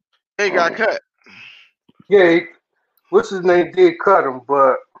 He got cut. Yeah, what's his name did cut him,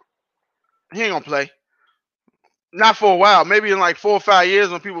 but he ain't gonna play. Not for a while. Maybe in like 4 or 5 years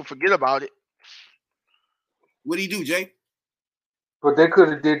when people forget about it. What'd he do, Jay? But they could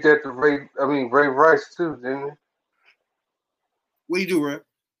have did that to Ray Rice too, didn't they? What'd he do, Ray?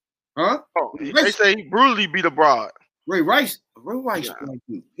 Huh? Oh, they say he brutally beat a broad. Ray Rice. Yeah.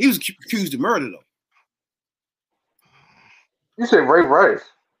 He was accused of murder though. You said Ray Rice.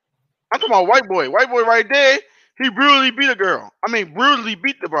 I'm talking about white boy. White boy right there. He brutally beat a girl. I mean, brutally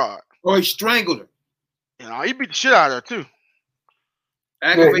beat the broad. Oh, he strangled her. You know, he beat the shit out of her too.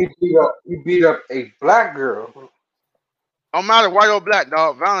 Yeah, he beat up a black girl. Don't matter white or black,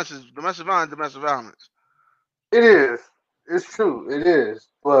 dog. Violence is domestic violence. It is. It's true. It is.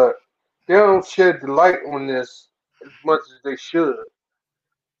 But they don't shed the light on this as much as they should.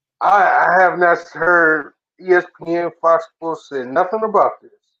 I have not heard ESPN, Fox Sports say nothing about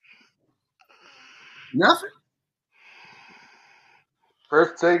this. Nothing?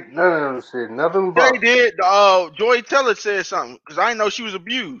 First Take, none of them said nothing about it. They did. Joy Teller said something because I didn't know she was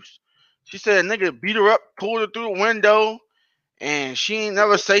abused. She said nigga beat her up, pulled her through the window, and she ain't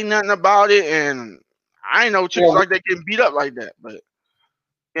never say nothing about it. And I ain't know chicks like they can beat up like that. But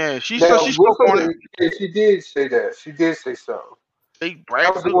yeah, she spoke on it. Yeah, she did say that. She did say something.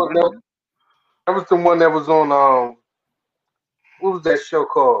 That was the one that was on what was that show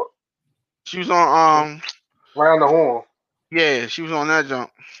called? She was on Round the Horn. Yeah, she was on that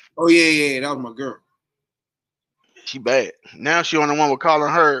jump. Oh yeah, that was my girl. She bad. Now she on the one with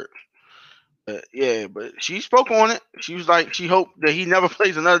Colin Hurd. But she spoke on it. She was like, she hoped that he never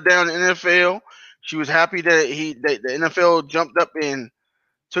plays another down in the NFL. She was happy that the NFL jumped up and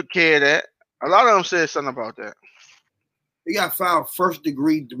took care of that. A lot of them said something about that. He got filed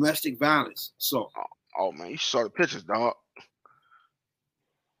first-degree domestic violence. So, oh man, you saw the pictures, dog.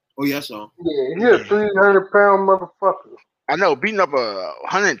 Oh yeah, so yeah, he's a 300-pound motherfucker. I know, beating up a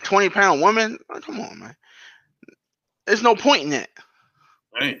 120-pound woman. Come on, man. There's no point in that.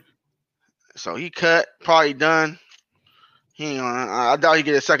 Man. So he cut, probably done. I doubt he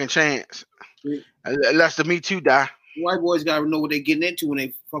get a second chance. Unless the Me Too die. White boys gotta know what they're getting into when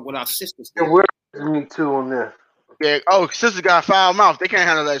they fuck with our sisters. And where's Me Too on there? Yeah. Oh, sisters got foul mouth. They can't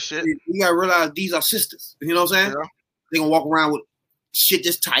handle that shit. You gotta realize these are sisters. You know what I'm saying? Yeah. They gonna walk around with shit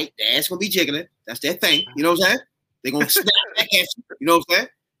this tight. The ass gonna be jiggling. That's their thing. You know what I'm saying? They gonna snap that ass. You know what I'm saying?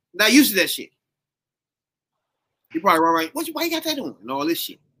 Not used to that shit. You probably run right. Why you got that on? And all this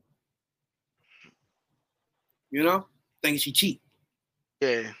shit. You know? Thinking she cheat.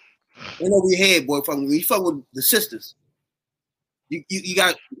 Yeah. Ain't over your head, boy. When you fuck with the sisters, you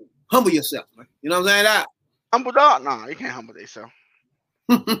got to humble yourself, man. You know what I'm saying? Humble dog? Nah, you can't humble yourself.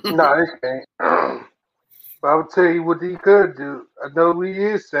 Nah, they can't. But I will tell you what he could do. I know what he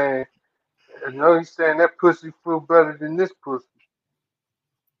is saying. I know he's saying that pussy feel better than this pussy.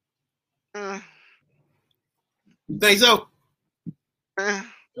 You think so?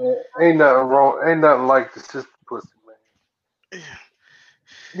 Ain't nothing wrong. Ain't nothing like the sister pussy, man.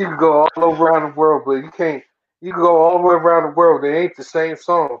 You can go all over around the world, but you can't. You can go all the way around the world. They ain't the same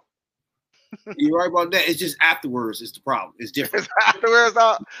song. You're right about that. It's just afterwards. It's the problem. It's different. It's afterwards,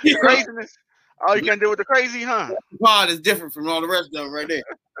 all craziness. All you can do with the crazy, huh? The pod is different from all the rest of them right there.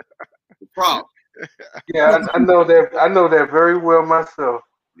 The problem. Yeah, I know that. I know that very well myself.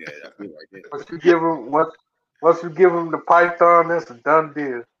 Yeah, that's it right there. Once you give them the Python, that's a done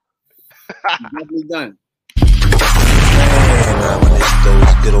deal. Definitely done. Man, I miss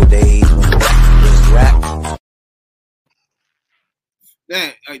those good old days when was rap.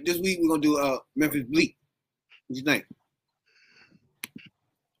 Now, this week we're gonna do Memphis Bleek. What you think?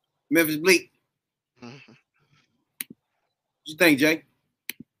 Memphis Bleek. Mm-hmm. What you think, Jay?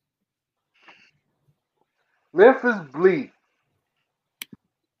 Memphis Bleek.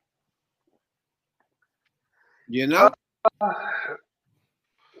 You know?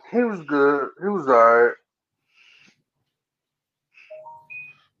 He was good. He was alright.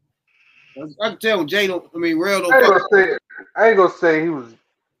 I can tell Jay don't. I mean, Real don't. I ain't gonna say he was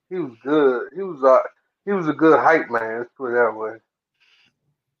good. He was a good hype man. Let's put it that way.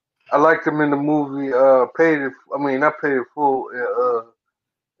 I liked him in the movie. Not Paid in Full.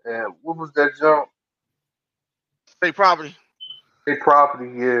 And what was that jump? State Property. State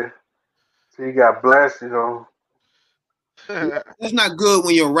Property. Yeah. So he got blasted on. That's not good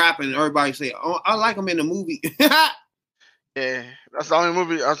when you're rapping and everybody say, "Oh, I like him in the movie." Yeah, that's the only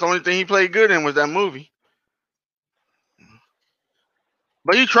movie. That's the only thing he played good in was that movie.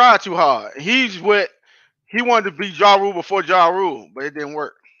 But he tried too hard. He wanted to be Ja Rule before Ja Rule, but it didn't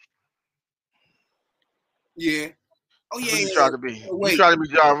work. Yeah. Oh yeah. He tried to be. Oh, he tried to be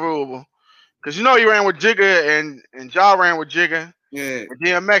Ja Rule, because he ran with Jigga and Ja ran with Jigga. Yeah. And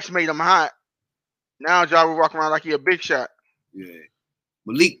DMX made him hot. Now Ja Rule walking around like he a big shot. Yeah.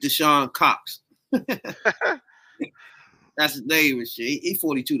 Malik Deshaun Cox. That's his name and shit. He's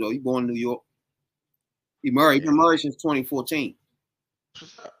 42 though. He born in New York. He married. He's been married since 2014. So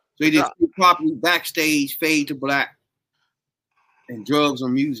he did Property, Backstage, Fade to Black, and Drugs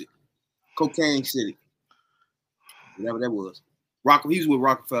on Music. Cocaine City. Whatever that was. He was with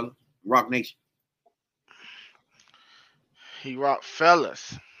Rockefeller, Rock Nation. He rocked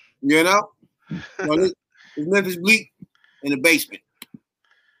fellas. You know? It's Memphis Bleek in the basement.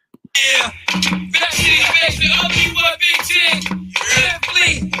 Yeah, back in the basement, up you boy, Big Ting,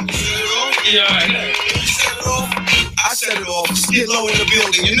 Bleek. Yeah, all right. Set it off. I set it off. Get low in the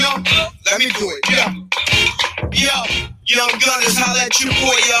building, you know? Let me do it. Yo, Young Gunners, holla at you,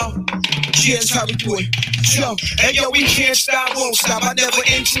 boy, yo. Yeah, Tommy boy. Yo, hey yo, we can't stop, won't stop. I never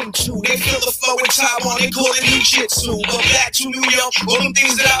intend to. They feel the flow in Taiwan, they call it New Jitsu. But back to New York, all them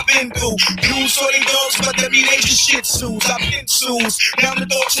things that I've been through. Dudes or they dogs, but they be they just shit suits. I've been sues, down the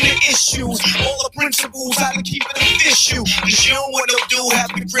thoughts and the issues. All the principles, how to keep it official. Cause you don't want no dude,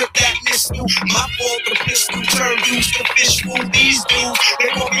 have to grip that missile. My fault, the pistol turn dudes to fish food. These dudes,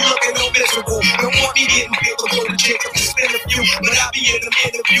 they won't be looking no miserable. Don't want me getting big or go to Jacob to spin a few. But I be in them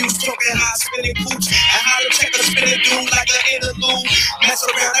interviews, talking high spinning coops. And how to check a spinning dude like an interlude. Mess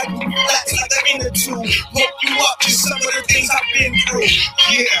around, I can relax like an inner tube. Hook you up to some of the things I've been through.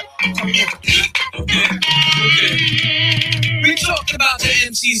 Yeah. Okay. We talking about the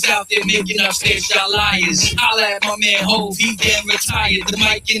MCs out there making us stage y'all liars. Holla at my man Hov, he damn retired. The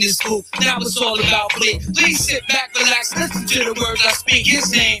mic in his booth, now it's all about Bleek. Please sit back, relax, listen to the words I speak.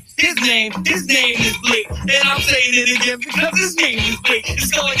 His name is Bleek. And I'm saying it again because his name is Bleek. It's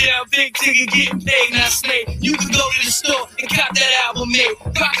going down big ticket, getting paid, not slave. You can go to the store and cop that album made.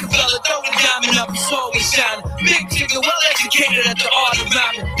 Rockefeller, throw a diamond up, it's always shining. Big ticket, well educated at the art of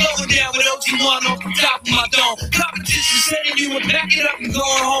rhyming. Going down with OG1 off the top of my dome. Competition setting you and back it up and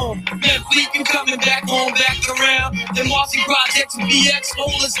going home. Man, Bleek, you coming back home, back around. Then Marcy Projects and BX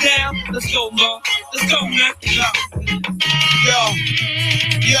hold us down. Let's go, man. Let's go, man.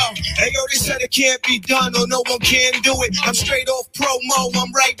 Yo, hey yo, they said it can't be done or no one can do it. I'm straight off promo,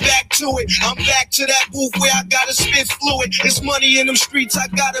 I'm right back to it. I'm back to that booth where I gotta spit fluid. It's money in them streets, I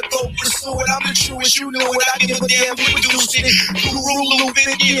gotta go pursue it. I'm the truest, you know it, I give a damn who producing it. Rule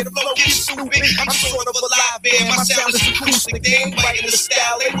yeah, the flow is stupid. I'm sort of a live band, my sound is acoustic. They ain't biting the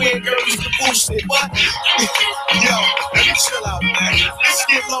style, they wear girls to boost it. What? Yo, let me chill out, man. Let's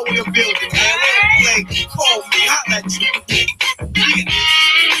get low in the building, man. Let me play, call me, holla at you.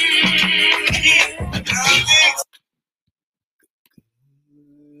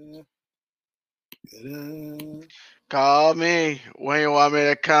 Call me when you want me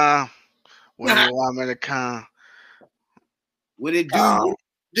to come. When you want me to come. What it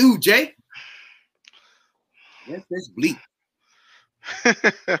do, Jay? That's Bleek.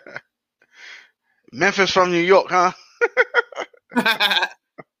 Memphis from New York, huh?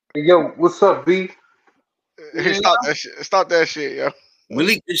 Hey, yo, what's up, B? Stop that shit, yo.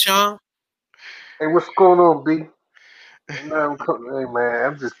 Malik Deshaun. Hey, what's going on, B? Hey man,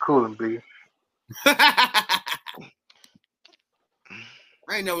 I'm just cooling, B. I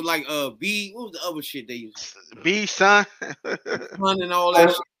ain't never like B. What was the other shit they used? B son. Son and all that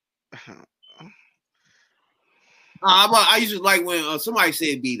shit. I used to like when somebody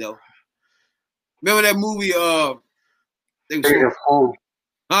said B though. Remember that movie? They fool.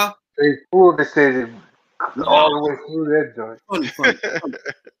 Huh? They fool. They said it all the way through that joint. Funny.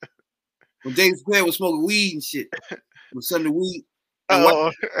 When Dave Square was smoking weed and shit, was selling the weed. I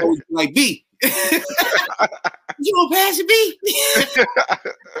was like B. You gonna pass it, B?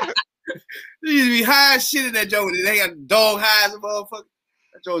 They used to be high as shit in that joint. They got dog high as a motherfucker.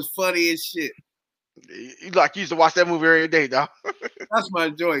 That joint was funny as shit. You used to watch that movie every day, dog. That's my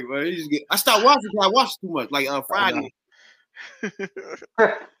joint, man. I stopped watching because I watched too much, like Friday.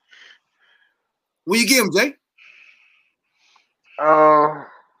 What you give him, Jay?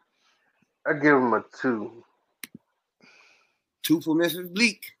 I give him a 2. 2 for Memphis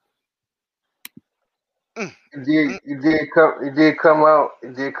Bleak. It did come out.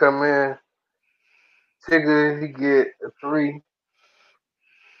 It did come in. Tigger, he get a 3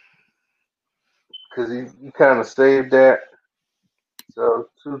 because he kind of saved that. So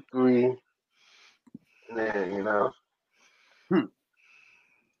 2, 3, and then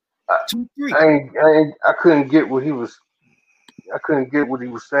 2, 3. I couldn't get what he was. I couldn't get what he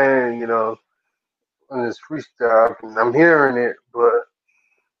was saying. In his freestyle. I'm hearing it, but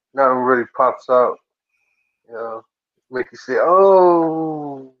nothing really pops out. Make you say,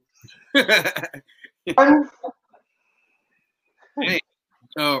 "Oh." Hey,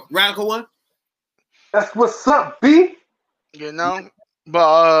 Radical One. That's what's up, B.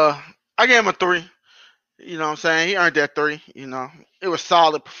 But I gave him a 3. You know what I'm saying? He earned that 3. It was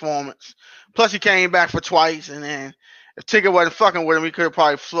solid performance. Plus, he came back for twice, and then if Tigger wasn't fucking with him, he could have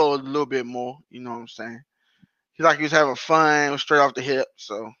probably flowed a little bit more. You know what I'm saying? He was having fun. It was straight off the hip.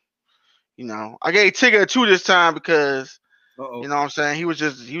 So, I gave Tigger a 2 this time because, you know what I'm saying? He was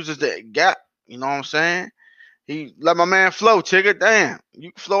just that gap. You know what I'm saying? He let my man flow, Tigger. Damn,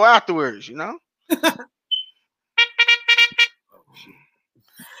 you can flow afterwards. Charge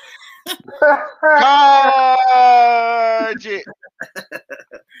it.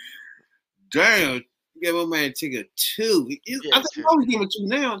 Damn, give my man Tigger 2. I think I always give him a 2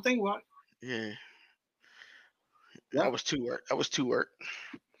 now. I'm thinking about it. Yeah. That was 2 work.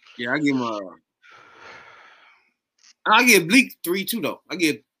 Yeah, I give him I give Bleak 3 too though. I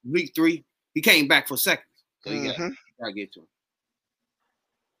give Bleak 3. He came back for seconds. So you gotta get to him.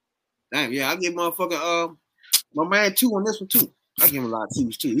 Damn, yeah, I give motherfucker my man 2 on this one too. I give him a lot of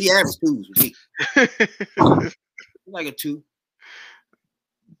 2s too. He averaged 2s with me. Like a 2.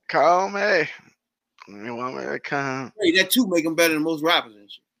 Call me. You want me to come? Hey, that 2 make him better than most rappers and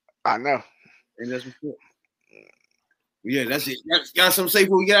shit. I know. And that's what's good. Yeah, that's it. Got something to say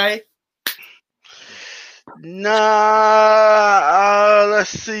before we get out of here? Nah, let's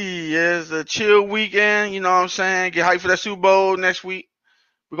see. It's a chill weekend. You know what I'm saying? Get hyped for that Super Bowl next week.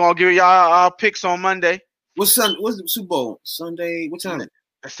 We're gonna give y'all our picks on Monday. What's the Super Bowl? Sunday? What time?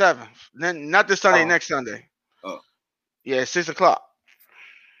 At 7. Not this Sunday, next Sunday. Oh. Yeah, 6 o'clock.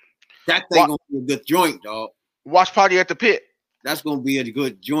 That thing gonna be a good joint, dog. Watch party at the pit. That's gonna be a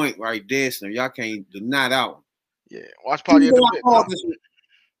good joint right there, so y'all can't deny that one. Yeah, watch party at the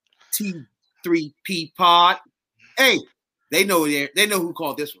pit. T3P Pod. Hey, they know who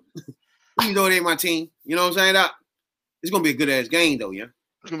called this one. You know it ain't my team. You know what I'm saying? It's gonna be a good ass game though, yeah.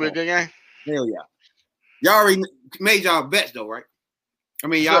 It's gonna be a good game. Hell yeah. Y'all already made y'all bets though, right? I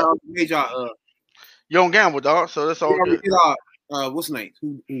mean, y'all already made y'all. You don't gamble, dog. So that's all good. What's the name?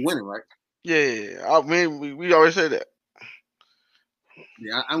 Who winning, right? Yeah. I mean, we already said that.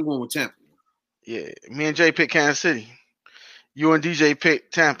 Yeah, I'm going with Tampa. Yeah, me and Jay picked Kansas City. You and DJ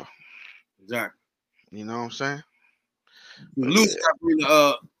picked Tampa. Exactly. You know what I'm saying? Lose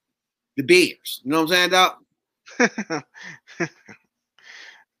the Bears. You know what I'm saying, Doc?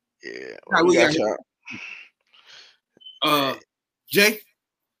 Yeah. Right, we got Jay?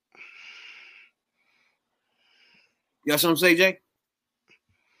 You got something to say, Jay?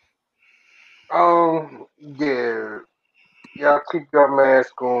 Yeah. Y'all keep your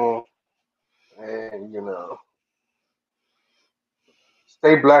mask on and,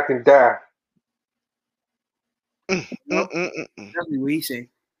 stay black and die. That's what he said.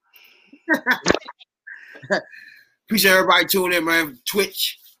 Appreciate everybody tuning in, man.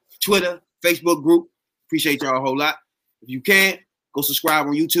 Twitch, Twitter, Facebook group. Appreciate y'all a whole lot. If you can, go subscribe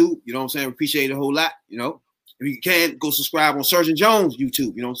on YouTube. You know what I'm saying? Appreciate it a whole lot. If you can, go subscribe on Surgeon Jones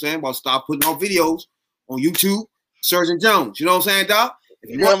YouTube. You know what I'm saying? About to start putting on videos on YouTube. Surgeon Jones. You know what I'm saying, Doc?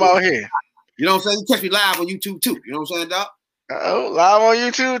 Get him out here. You know what I'm saying? You catch me live on YouTube too. You know what I'm saying, dog? Oh, live on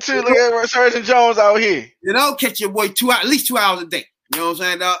YouTube too. Look at Surgeon Jones out here. You know, catch your boy at least 2 hours a day. You know what I'm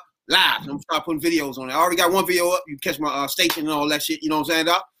saying, dog? Live. I'm gonna start putting videos on it. I already got one video up. You catch my station and all that shit. You know what I'm saying,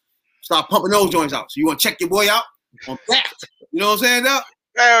 dog? Start pumping those joints out. So you want to check your boy out on that. You know what I'm saying, dog?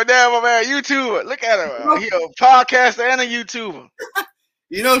 Damn, my man, YouTuber. Look at him. He a podcaster and a YouTuber.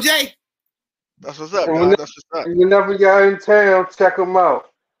 You know, Jay? That's what's up, dog. That's what's up. Whenever y'all in town, check them out.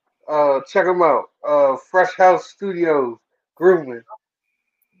 Fresh House Studios, Grooming.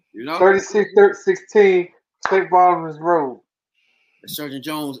 You know? 3616 St. Barnabas Road. The Surgeon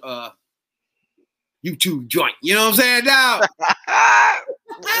Jones YouTube joint. You know what I'm saying, dog?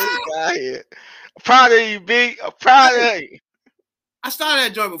 I'm proud of you, B. I'm proud of you. I started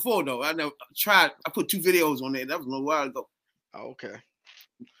that joint before, though. I put 2 videos on there. That was a little while ago. Oh, okay.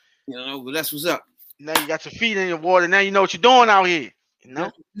 You know, but that's what's up. Now you got your feet in your water. Now you know what you're doing out here. You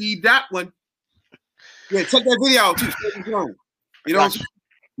know? Need that one. Yeah, check that video out, too. Surgeon Jones. You know what I'm saying?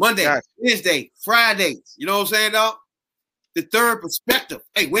 Monday, Wednesday, Fridays. You know what I'm saying, dog? The third perspective.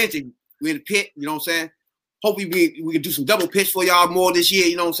 Hey, Wednesday, we're in the pit. You know what I'm saying? Hopefully we can do some double pitch for y'all more this year.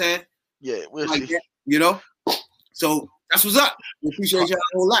 You know what I'm saying? Yeah, we'll like see. That, you know? So that's what's up. We appreciate y'all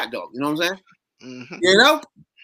a whole lot, dog. You know what I'm saying? Mm-hmm. You know?